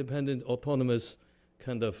self-sufficient, independent, autonomous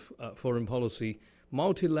kind of foreign policy.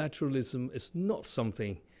 Multilateralism is not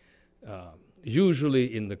something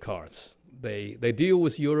usually in the cards. They deal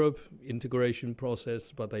with Europe integration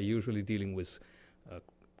process, but they're usually dealing with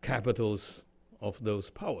capitals of those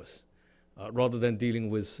powers, rather than dealing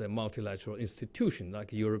with a multilateral institution like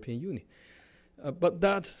the European Union. But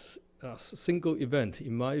that single event,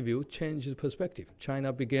 in my view, changed the perspective.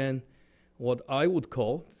 China began what I would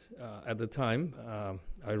call, at the time,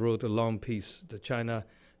 I wrote a long piece that China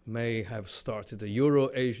may have started a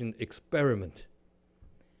Euro-Asian experiment.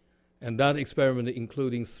 And that experiment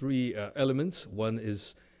including three elements. One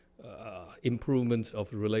is improvement of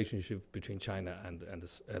the relationship between China and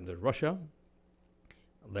Russia.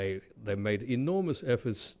 They made enormous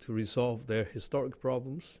efforts to resolve their historic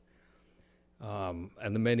problems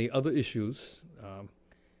and the many other issues.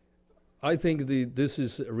 I think this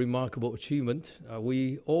is a remarkable achievement.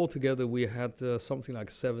 We had something like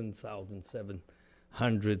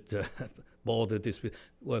 7,700 border disputes.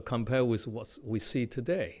 Well, compared with what we see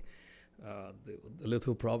today. The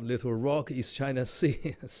Little Rock, East China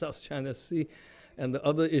Sea, South China Sea, and the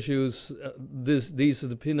other issues, these are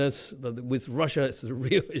the peanuts, but with Russia it's a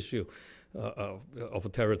real issue of a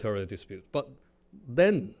territorial dispute. But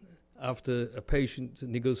then, after patient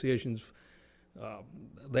negotiations,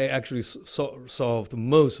 they actually solved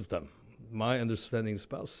most of them. My understanding is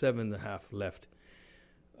about 7.5 left.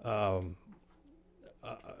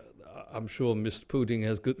 I'm sure Mr. Putin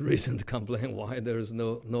has good reason to complain why there is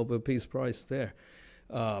no Nobel Peace Prize there.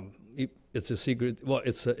 It's a secret. Well,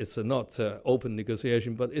 it's a not open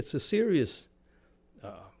negotiation, but it's a serious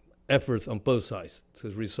effort on both sides to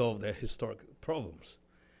resolve their historic problems.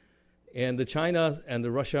 And the China and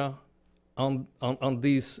the Russia on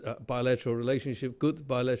these bilateral relationship, good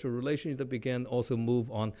bilateral relations that began also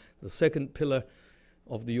move on the second pillar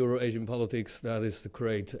of the Euro-Asian politics, that is to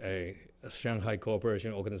create a Shanghai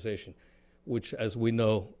Cooperation Organization, which, as we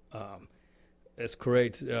know, is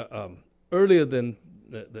created earlier than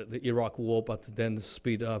the Iraq War, but then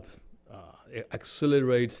speed up,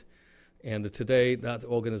 accelerate, and today that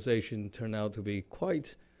organization turned out to be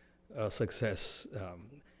quite a success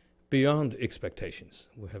beyond expectations.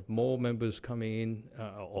 We have more members coming in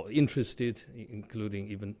or interested, including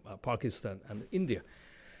even Pakistan and India.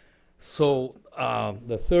 So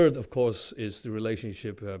the third, of course, is the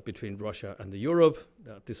relationship between Russia and Europe,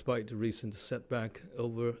 despite the recent setback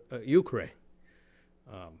over Ukraine.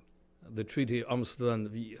 the Treaty of Amsterdam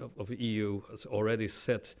of the EU has already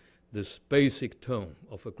set this basic tone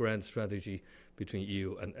of a grand strategy between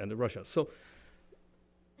EU and Russia. So,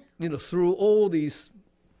 through all these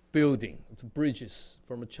building the bridges,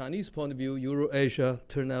 from a Chinese point of view, Eurasia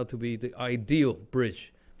turned out to be the ideal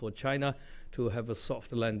bridge for China to have a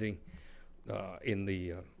soft landing in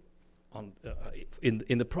the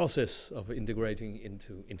process of integrating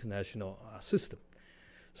into international system.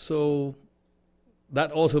 So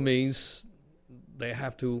that also means they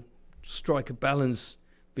have to strike a balance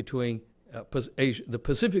between the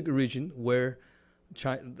Pacific region, where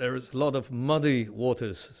there is a lot of muddy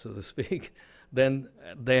waters, so to speak. Then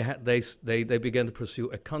they began to pursue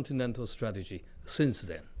a continental strategy since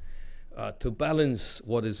then to balance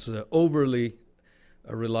what is overly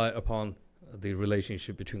rely upon the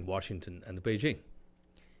relationship between Washington and Beijing.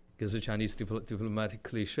 Because the Chinese diplomatic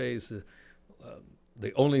cliche is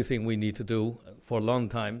the only thing we need to do for a long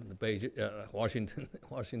time, Washington.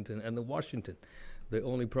 The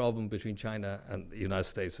only problem between China and the United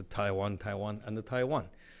States is Taiwan, and Taiwan.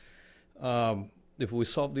 If we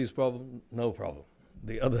solve these problems, no problem.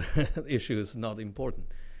 The other issue is not important.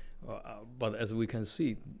 But as we can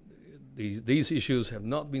see, these issues have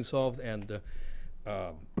not been solved, and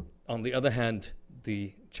on the other hand,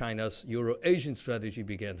 China's Eurasian strategy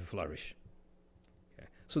began to flourish. Okay.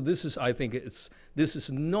 So this is, I think, this is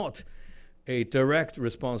not a direct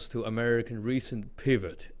response to American recent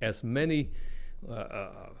pivot, as many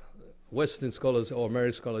Western scholars or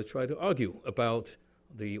American scholars try to argue about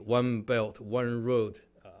the One Belt, One Road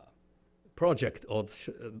project, or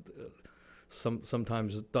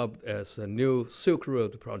sometimes dubbed as a New Silk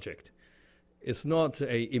Road project. It's not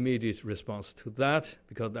an immediate response to that,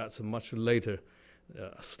 because that's a much later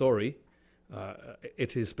story.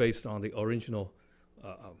 It is based on the original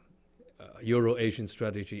Eurasian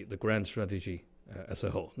strategy, the grand strategy as a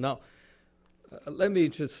whole. Now, let me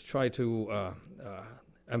just try to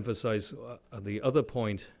emphasize the other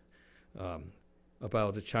point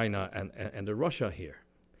about China and Russia here.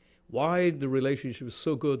 Why the relationship is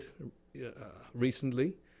so good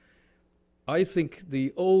recently? I think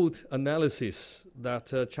the old analysis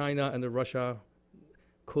that China and Russia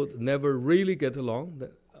could never really get along,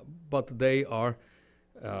 but they are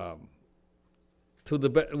to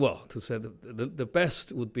say the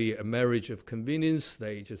best would be a marriage of convenience.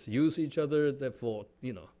 They just use each other. Therefore,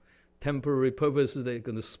 temporary purposes, they're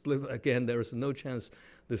going to split again. There is no chance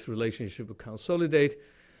this relationship will consolidate.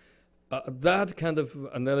 That kind of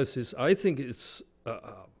analysis, I think, it's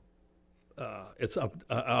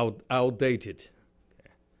outdated.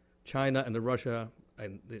 China and Russia,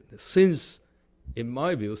 in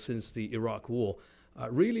my view, since the Iraq War,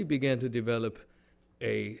 really began to develop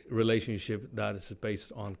a relationship that is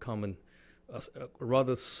based on common,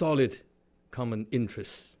 rather solid common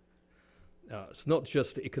interests. It's not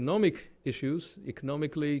just economic issues.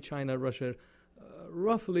 Economically, China and Russia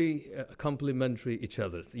roughly complementary each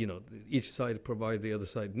other. Each side provides the other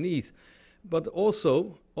side needs. But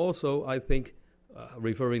also, I think,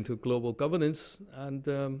 referring to global governance,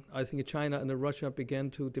 and I think China and Russia began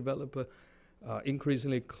to develop a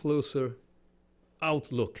increasingly closer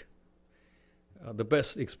outlook. The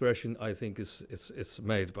best expression, I think, is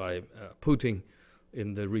made by Putin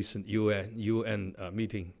in the recent UN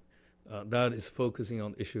meeting. That is focusing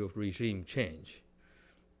on the issue of regime change.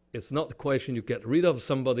 It's not the question you get rid of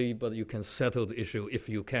somebody, but you can settle the issue if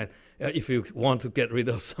you can. If you want to get rid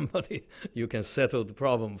of somebody, you can settle the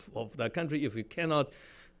problem of that country. If you cannot,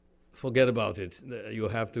 forget about it. You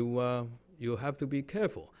have to be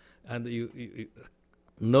careful. And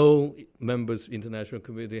no members international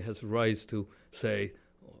community has rights to say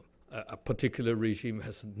a particular regime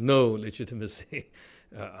has no legitimacy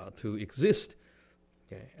to exist.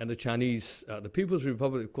 Okay. And the Chinese, the People's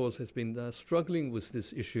Republic, of course, has been struggling with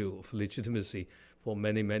this issue of legitimacy for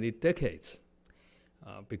many, many decades,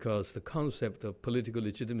 because the concept of political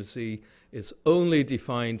legitimacy is only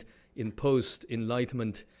defined in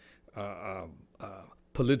post-Enlightenment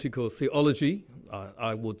political theology.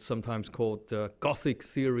 I would sometimes call it Gothic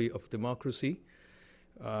theory of democracy.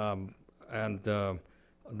 And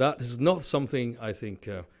that is not something, I think,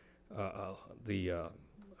 the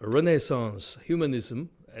Renaissance humanism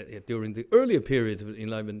during the earlier period of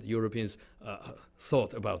Enlightenment Europeans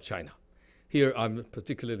thought about China. Here I'm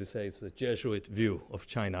particularly say it's the Jesuit view of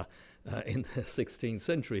China in the 16th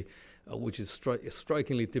century, which is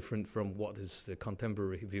strikingly different from what is the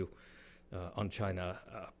contemporary view on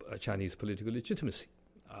Chinese political legitimacy.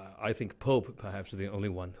 I think Pope perhaps is the only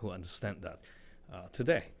one who understands that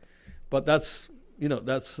today. But that's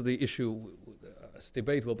the issue. It's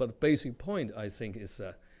debatable. But the basic point, I think, is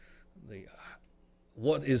that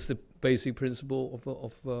what is the basic principle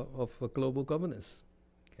of global governance?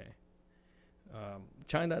 Okay,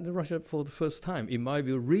 China and Russia, for the first time, in my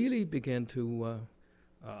view, really began to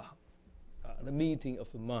the meeting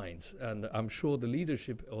of the minds, and I'm sure the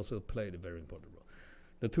leadership also played a very important role.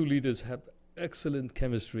 The two leaders have excellent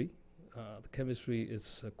chemistry. The chemistry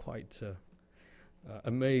is quite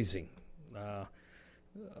amazing.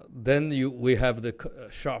 Then we have the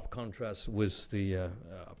sharp contrast with the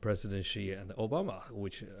President Xi and Obama,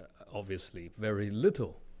 which obviously very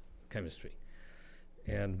little chemistry.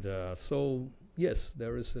 And so, yes,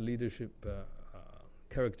 there is a leadership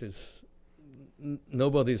characters.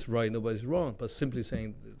 Nobody's right, nobody's wrong, but simply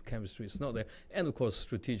saying the chemistry is not there. And of course,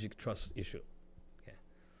 strategic trust issue. Okay.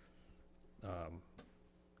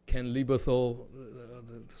 Ken Lieberthal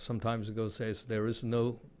some time ago says there is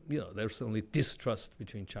no, there's only distrust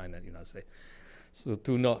between China and the United States. So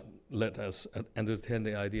do not let us entertain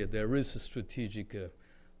the idea there is a strategic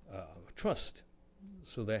trust.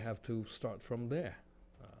 So they have to start from there.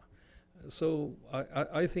 So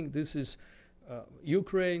I think this is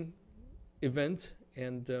Ukraine event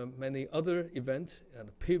and many other events and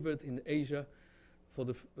pivot in Asia for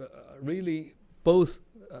the really both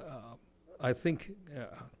I think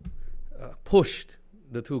pushed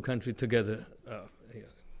the two countries together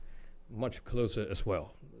much closer as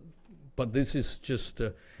well. But this is just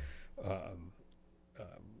a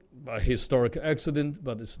historic accident,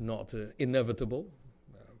 but it's not inevitable.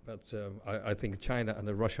 But I think China and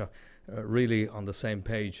Russia are really on the same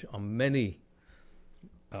page on many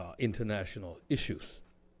international issues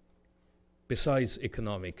besides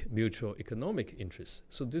mutual economic interests.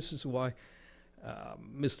 So this is why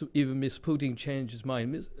even Ms. Putin changed his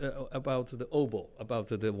mind about the OBO, about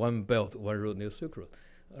the One Belt, One Road near Silk Road.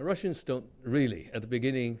 Russians don't really, at the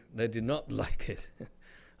beginning, they did not like it,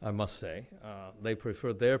 I must say. They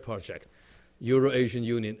preferred their project, Eurasian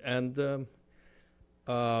Union, and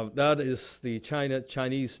that is the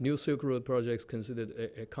Chinese New Silk Road projects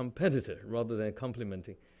considered a competitor rather than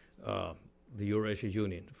complementing the Eurasian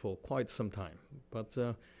Union for quite some time. But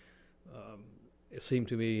it seemed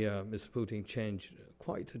to me Mr. Putin changed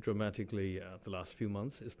quite dramatically the last few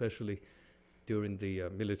months, especially during the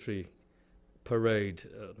military parade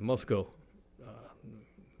in Moscow.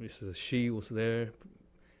 Mr. Xi was there.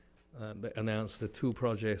 They announced the two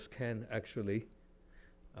projects can actually,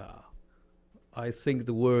 I think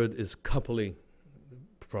the word is coupling,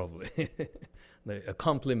 probably. They are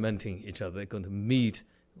complementing each other. They're going to meet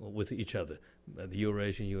with each other, the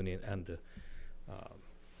Eurasian Union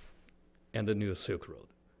and the New Silk Road.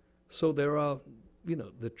 So there are,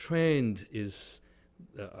 the trend is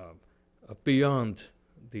beyond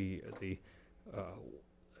the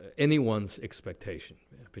anyone's expectation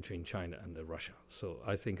between China and Russia. So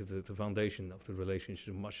I think the foundation of the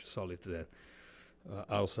relationship is much solid than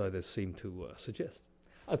outsiders seem to suggest.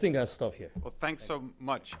 I think I'll stop here. Well, thanks so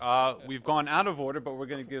much. We've gone out of order, but we're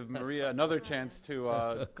going to give Maria another chance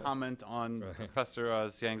to comment on Professor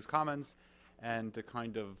Xiang's comments and to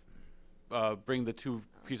kind of bring the two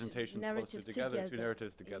presentations closer together, two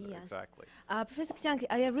narratives together. Yes. Exactly. Professor Xiang,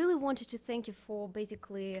 I really wanted to thank you for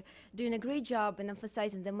basically doing a great job and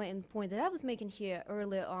emphasizing the main point that I was making here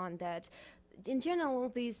earlier on, that in general,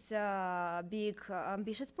 these big,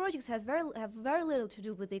 ambitious projects have very little to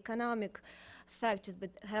do with the economic factors, but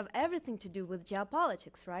have everything to do with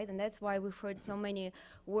geopolitics, right? And that's why we've heard so many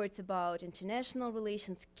words about international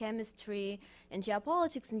relations, chemistry, and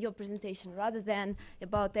geopolitics in your presentation, rather than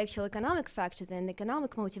about the actual economic factors and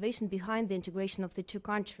economic motivation behind the integration of the two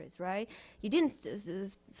countries, right? You didn't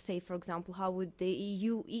say, for example, how would the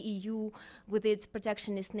EU, with its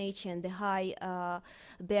protectionist nature and the high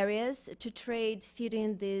barriers to trade, fit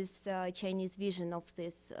in this Chinese vision of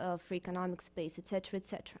this free economic space, etc.,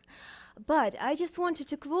 etc. But I just wanted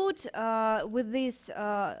to quote with this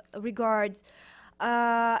regard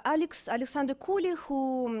Alexander Cooley,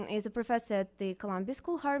 who is a professor at the Columbia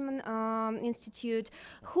School Harman Institute,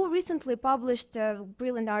 who recently published a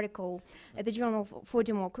brilliant article at the Journal for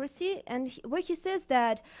Democracy, and where he says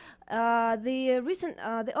that the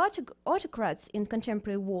autocrats in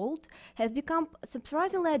contemporary world have become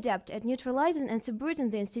surprisingly adept at neutralizing and subverting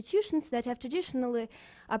the institutions that have traditionally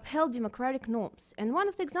upheld democratic norms. And one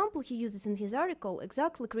of the examples he uses in his article,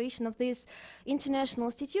 exactly creation of these international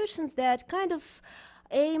institutions that kind of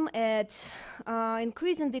aim at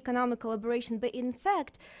increasing the economic collaboration, but in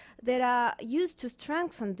fact that are used to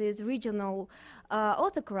strengthen these regional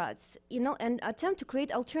autocrats, and attempt to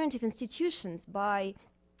create alternative institutions by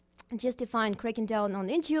justifying cracking down on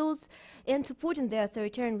NGOs and supporting the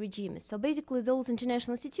authoritarian regimes. So basically those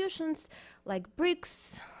international institutions like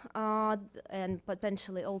BRICS and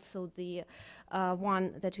potentially also the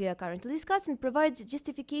one that we are currently discussing provides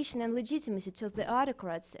justification and legitimacy to the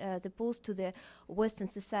autocrats as opposed to the Western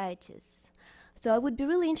societies. So I would be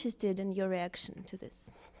really interested in your reaction to this.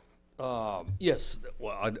 Yes,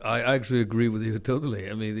 well, I actually agree with you totally.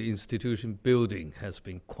 I mean, the institution building has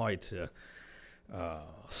been quite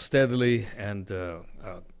steadily, and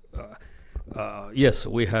yes,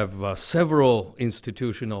 we have several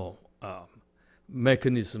institutional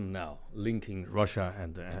mechanisms now linking Russia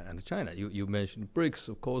and China. You mentioned BRICS,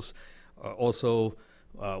 of course. Also,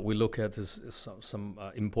 we look at some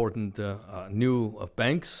important new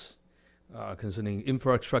banks concerning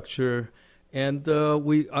infrastructure. And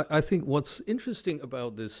I think what's interesting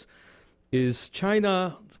about this is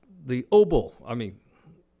China, the OBO. I mean,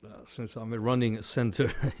 since I'm running a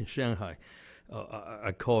center in Shanghai,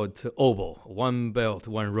 I call it OBO, One Belt,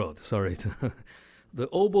 One Road. Sorry. The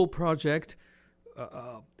OBO project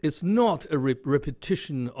is not a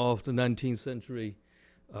repetition of the 19th century,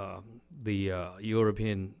 the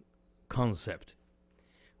European concept,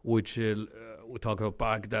 which we talk about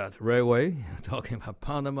Baghdad Railway, talking about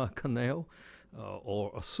Panama Canal,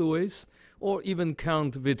 or Suez, or even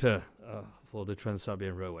Count Vita for the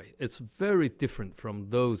Trans-Siberian Railway. It's very different from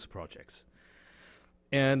those projects.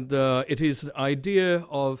 And it is the idea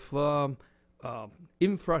of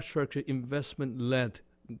infrastructure investment-led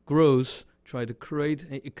growth, try to create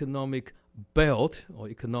an economic belt or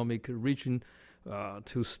economic region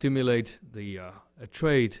to stimulate the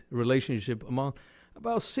trade relationship among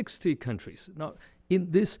about 60 countries. Now,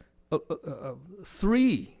 in this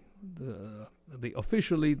the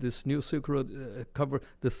officially this new Silk Road cover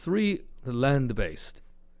the land-based,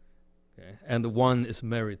 okay, and one is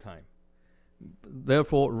maritime.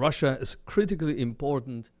 Therefore, Russia is critically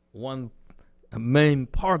important, a main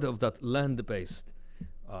part of that land-based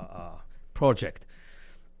project.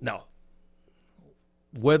 Now,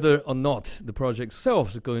 whether or not the project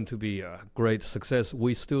itself is going to be a great success,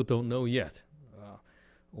 we still don't know yet.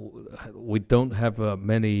 We don't have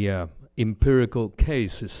many empirical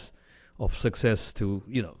cases of success to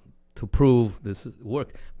prove this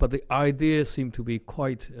work. But the idea seemed to be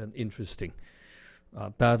quite interesting.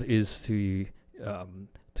 That is to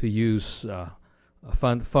use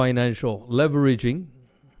financial leveraging,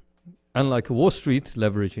 unlike Wall Street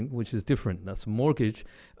leveraging, which is different. That's mortgage,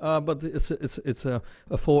 but it's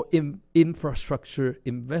for infrastructure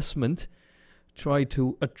investment. Try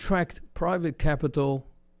to attract private capital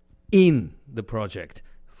in the project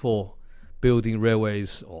for building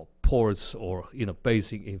railways or ports or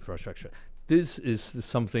basic infrastructure. This is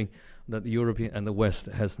something that the European and the West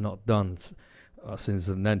has not done since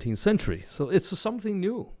the 19th century. So it's something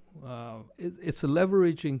new. It's a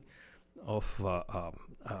leveraging of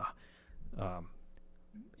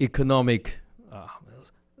economic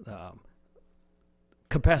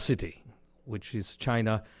capacity, which is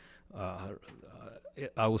China.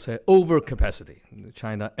 I would say overcapacity.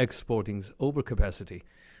 China exporting overcapacity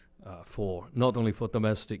for not only for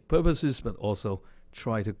domestic purposes, but also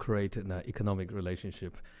try to create an economic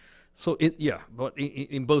relationship. So but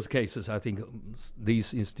in both cases, I think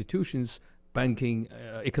these institutions, banking,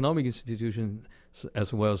 economic institutions,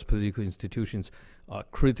 as well as political institutions, are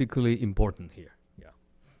critically important here. Yeah.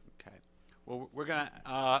 Okay. Well, we're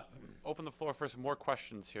gonna open the floor for some more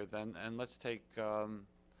questions here then, and let's take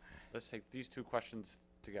these two questions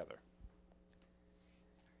together.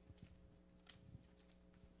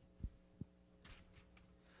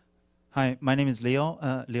 Hi, my name is Leo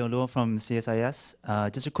Luo from CSIS.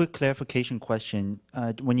 Just a quick clarification question.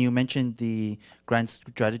 When you mentioned the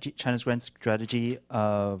China's grand strategy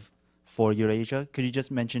for Eurasia, could you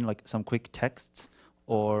just mention like some quick texts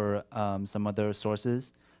or some other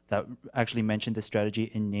sources that actually mention the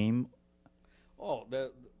strategy in name? Oh,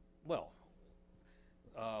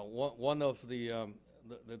 one of the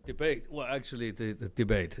debate. Well, actually, the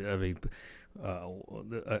debate. I mean,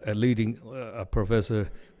 a leading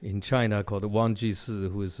professor in China called Wang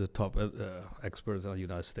Jisi, who is a top expert on the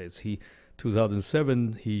United States.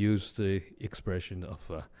 2007, he used the expression of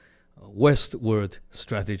westward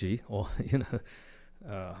strategy, or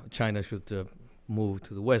China should move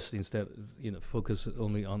to the west instead, focus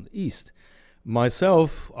only on the east.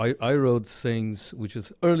 Myself, I wrote things which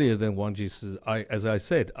is earlier than Wang Jisi. As I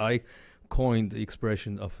said, I coined the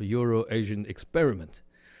expression of a Euro-Asian experiment.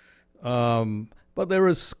 But there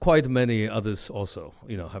is quite many others also,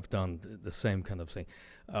 have done the same kind of thing.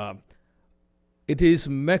 It is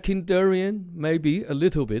Macindarian, maybe a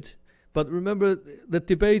little bit, but remember the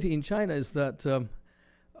debate in China is that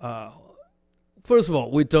First of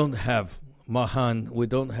all, we don't have Mahan, we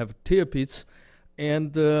don't have Tirpitz,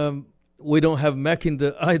 and we don't have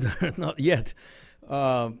Mackinder either, not yet.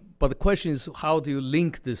 But the question is, how do you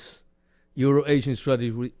link this Eurasian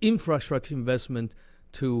strategy with infrastructure investment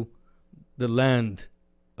to the land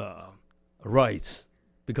rights?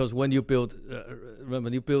 Because when you build, remember,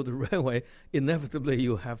 when you build a railway, inevitably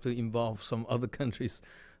you have to involve some other country's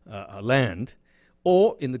land.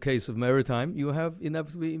 Or in the case of maritime, you have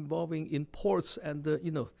inevitably involving in ports and the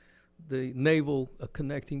naval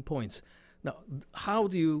connecting points. Now, how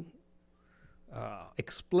do you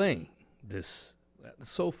explain this?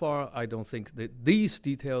 So far, I don't think that these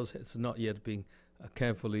details has not yet been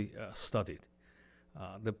carefully studied.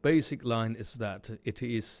 The basic line is that it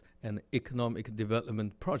is an economic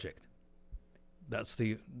development project. That's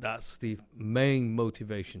the main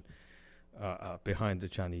motivation behind the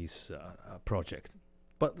Chinese project.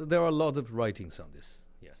 But there are a lot of writings on this,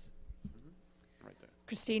 yes. Right there.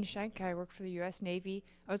 Christine Schenk, I work for the U.S. Navy.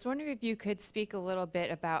 I was wondering if you could speak a little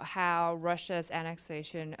bit about how Russia's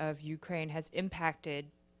annexation of Ukraine has impacted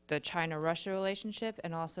the China-Russia relationship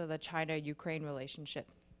and also the China-Ukraine relationship.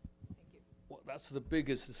 Well, that's the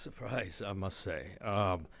biggest surprise, I must say.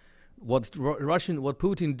 What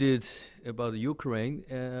Putin did about Ukraine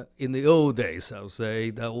in the old days, I would say,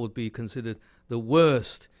 that would be considered the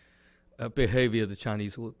worst behavior the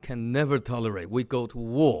Chinese can never tolerate. We go to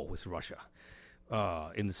war with Russia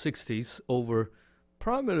in the 60s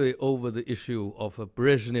primarily over the issue of a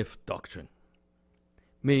Brezhnev doctrine.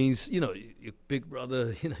 Means, you big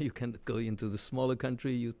brother, you can go into the smaller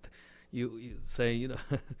country, you say,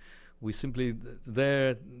 we simply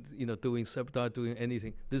there, doing sabotage, doing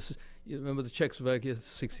anything. This is, you remember the Czechoslovakia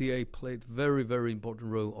 68 played very, very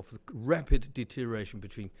important role of the rapid deterioration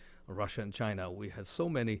between Russia and China. We had so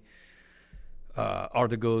many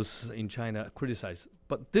articles in China criticized,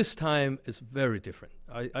 but this time it's very different.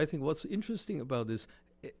 I think what's interesting about this,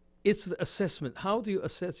 it's the assessment. How do you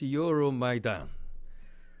assess Euromaidan?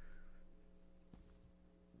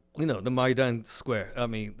 The Maidan Square. I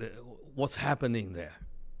mean, what's happening there?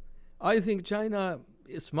 I think China,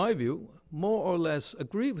 it's my view, more or less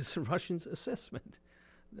agree with the Russians' assessment.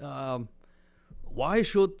 Why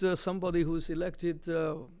should somebody who's elected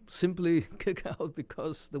simply kick out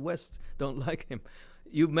because the West don't like him?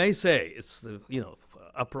 You may say it's the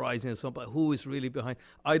uprising and so on, but who is really behind?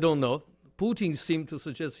 I don't know. Putin seemed to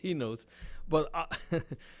suggest he knows, but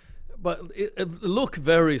it looked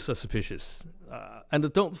very suspicious.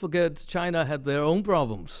 And don't forget, China had their own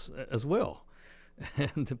problems as well.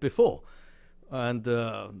 And before, and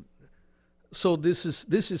so this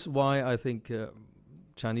is why I think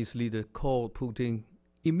Chinese leader called Putin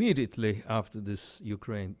immediately after this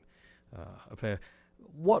Ukraine affair.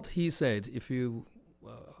 What he said, if you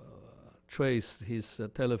trace his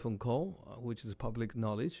telephone call, which is public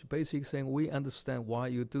knowledge, basically saying, we understand why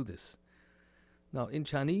you do this. Now, in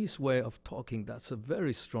Chinese way of talking, that's a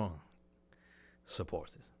very strong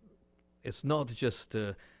support. It's not just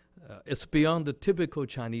it's beyond the typical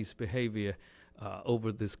Chinese behavior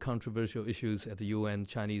over these controversial issues at the UN.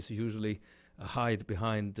 Chinese usually hide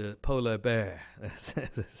behind the polar bear.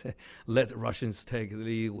 Let Russians take the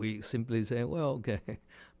lead. We simply say, well, okay,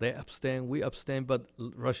 they abstain, we abstain, but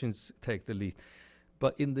Russians take the lead.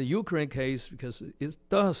 But in the Ukraine case, because it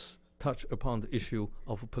does touch upon the issue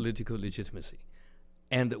of political legitimacy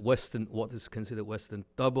and Western, what is considered Western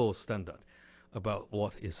double standard about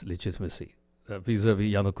what is legitimacy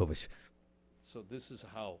vis-a-vis Yanukovych. So this is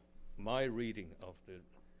how my reading of the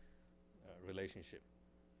relationship.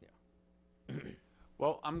 Yeah.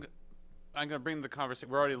 Well, I'm going to bring the conversation.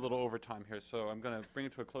 We're already a little over time here, so I'm going to bring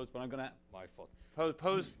it to a close. But I'm going to My fault.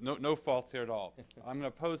 pose no fault here at all. I'm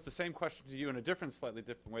going to pose the same question to you in a slightly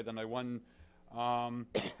different way than I won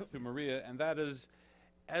to Maria, and that is,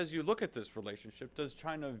 as you look at this relationship, does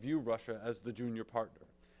China view Russia as the junior partner?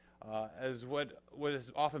 As what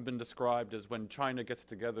has often been described as when China gets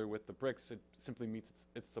together with the BRICS, it simply meets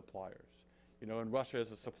its suppliers. And Russia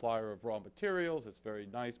is a supplier of raw materials. It's very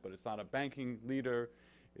nice, but it's not a banking leader.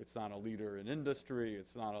 It's not a leader in industry.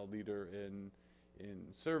 It's not a leader in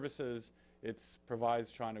services. It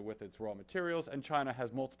provides China with its raw materials, and China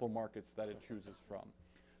has multiple markets that it chooses from.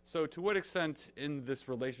 So to what extent in this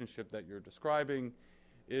relationship that you're describing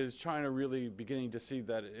is China really beginning to see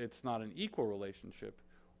that it's not an equal relationship,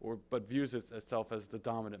 but views itself as the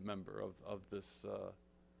dominant member of this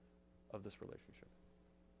relationship?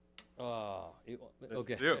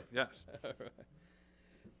 Okay. You, yes.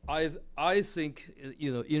 I think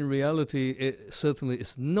in reality it certainly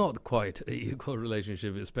is not quite an equal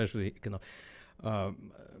relationship, especially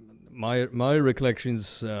my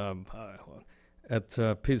recollections. at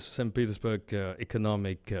St. Petersburg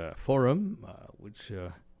Economic Forum, which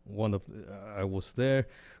I was there.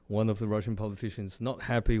 One of the Russian politicians not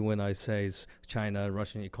happy when I say China and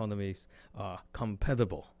Russian economies are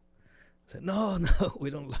compatible. I said, no, we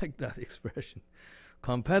don't like that expression.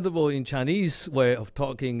 Compatible in Chinese way of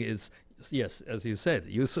talking is, yes, as you said,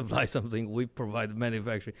 you supply something, we provide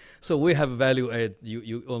manufacturing. So we have value add,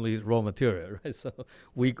 you only raw material, right? So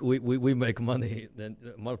we make money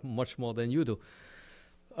much more than you do.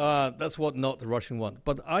 That's what not the Russian want.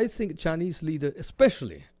 But I think Chinese leader,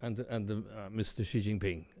 especially, and Mr. Xi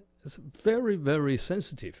Jinping, is very, very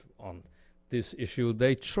sensitive on this issue.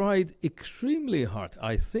 They tried extremely hard,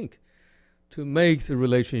 I think, to make the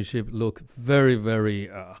relationship look very,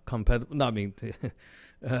 very compatible. No, I mean,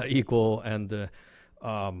 equal and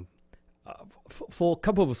for a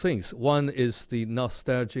couple of things. One is the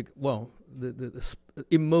nostalgic, well, the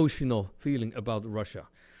emotional feeling about Russia,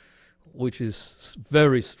 which is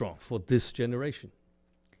very strong for this generation,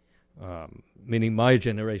 meaning my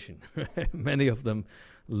generation. Many of them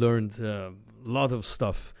learned a lot of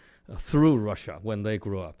stuff through Russia when they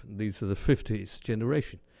grew up. These are the 50s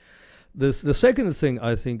generation. The second thing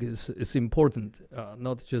I think is important,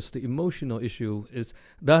 not just the emotional issue, is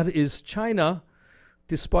China,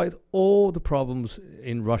 despite all the problems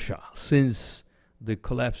in Russia since the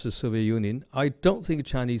collapse of the Soviet Union, I don't think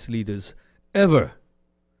Chinese leaders ever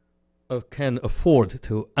can afford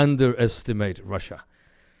to underestimate Russia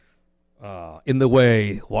in the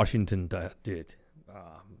way Washington did.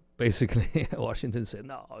 Basically, Washington said,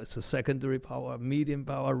 no, it's a secondary power, medium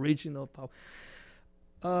power, regional power.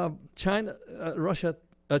 China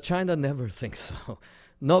never thinks so.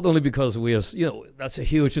 Not only because we are, that's a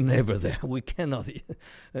huge neighbor there. We cannot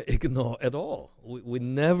ignore at all. We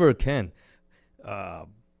never can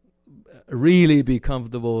really be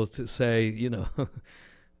comfortable to say,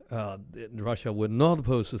 Russia will not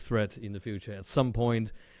pose a threat in the future at some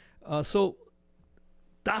point. So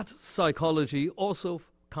that psychology also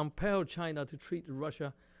compelled China to treat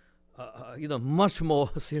Russia, much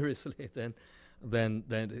more seriously than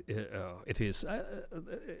it is.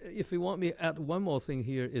 If you want me to add one more thing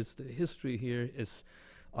here, is the history here is,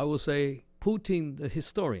 I will say, Putin, the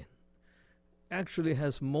historian, actually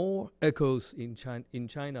has more echoes in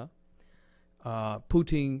China.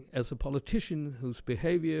 Putin as a politician whose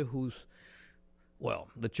behavior,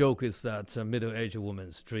 the joke is that a middle-aged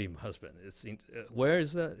woman's dream husband. Where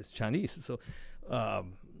is that? It's Chinese. So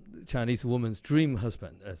Chinese woman's dream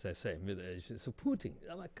husband, as I say, middle-aged. So Putin,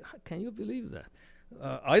 I'm like, can you believe that?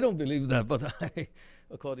 I don't believe that, but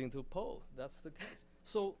according to Poe, that's the case.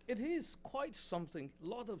 So it is quite something. A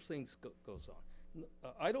lot of things goes on.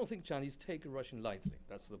 I don't think Chinese take Russian lightly.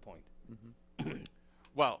 That's the point. Mm-hmm.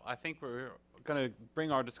 Well, I think we're going to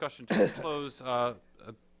bring our discussion to a close.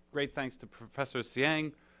 Great thanks to Professor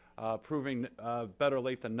Xiang, proving better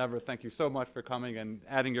late than never. Thank you so much for coming and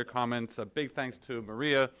adding your comments. A big thanks to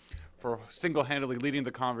Maria for single-handedly leading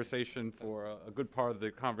the conversation for a good part of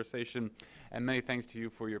the conversation. And many thanks to you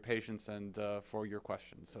for your patience and for your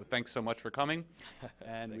questions. So thanks so much for coming.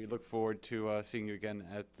 And we look forward to seeing you again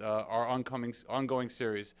at our ongoing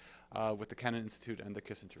series with the Kennan Institute and the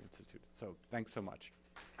Kissinger Institute. So thanks so much.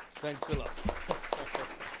 Thanks a lot.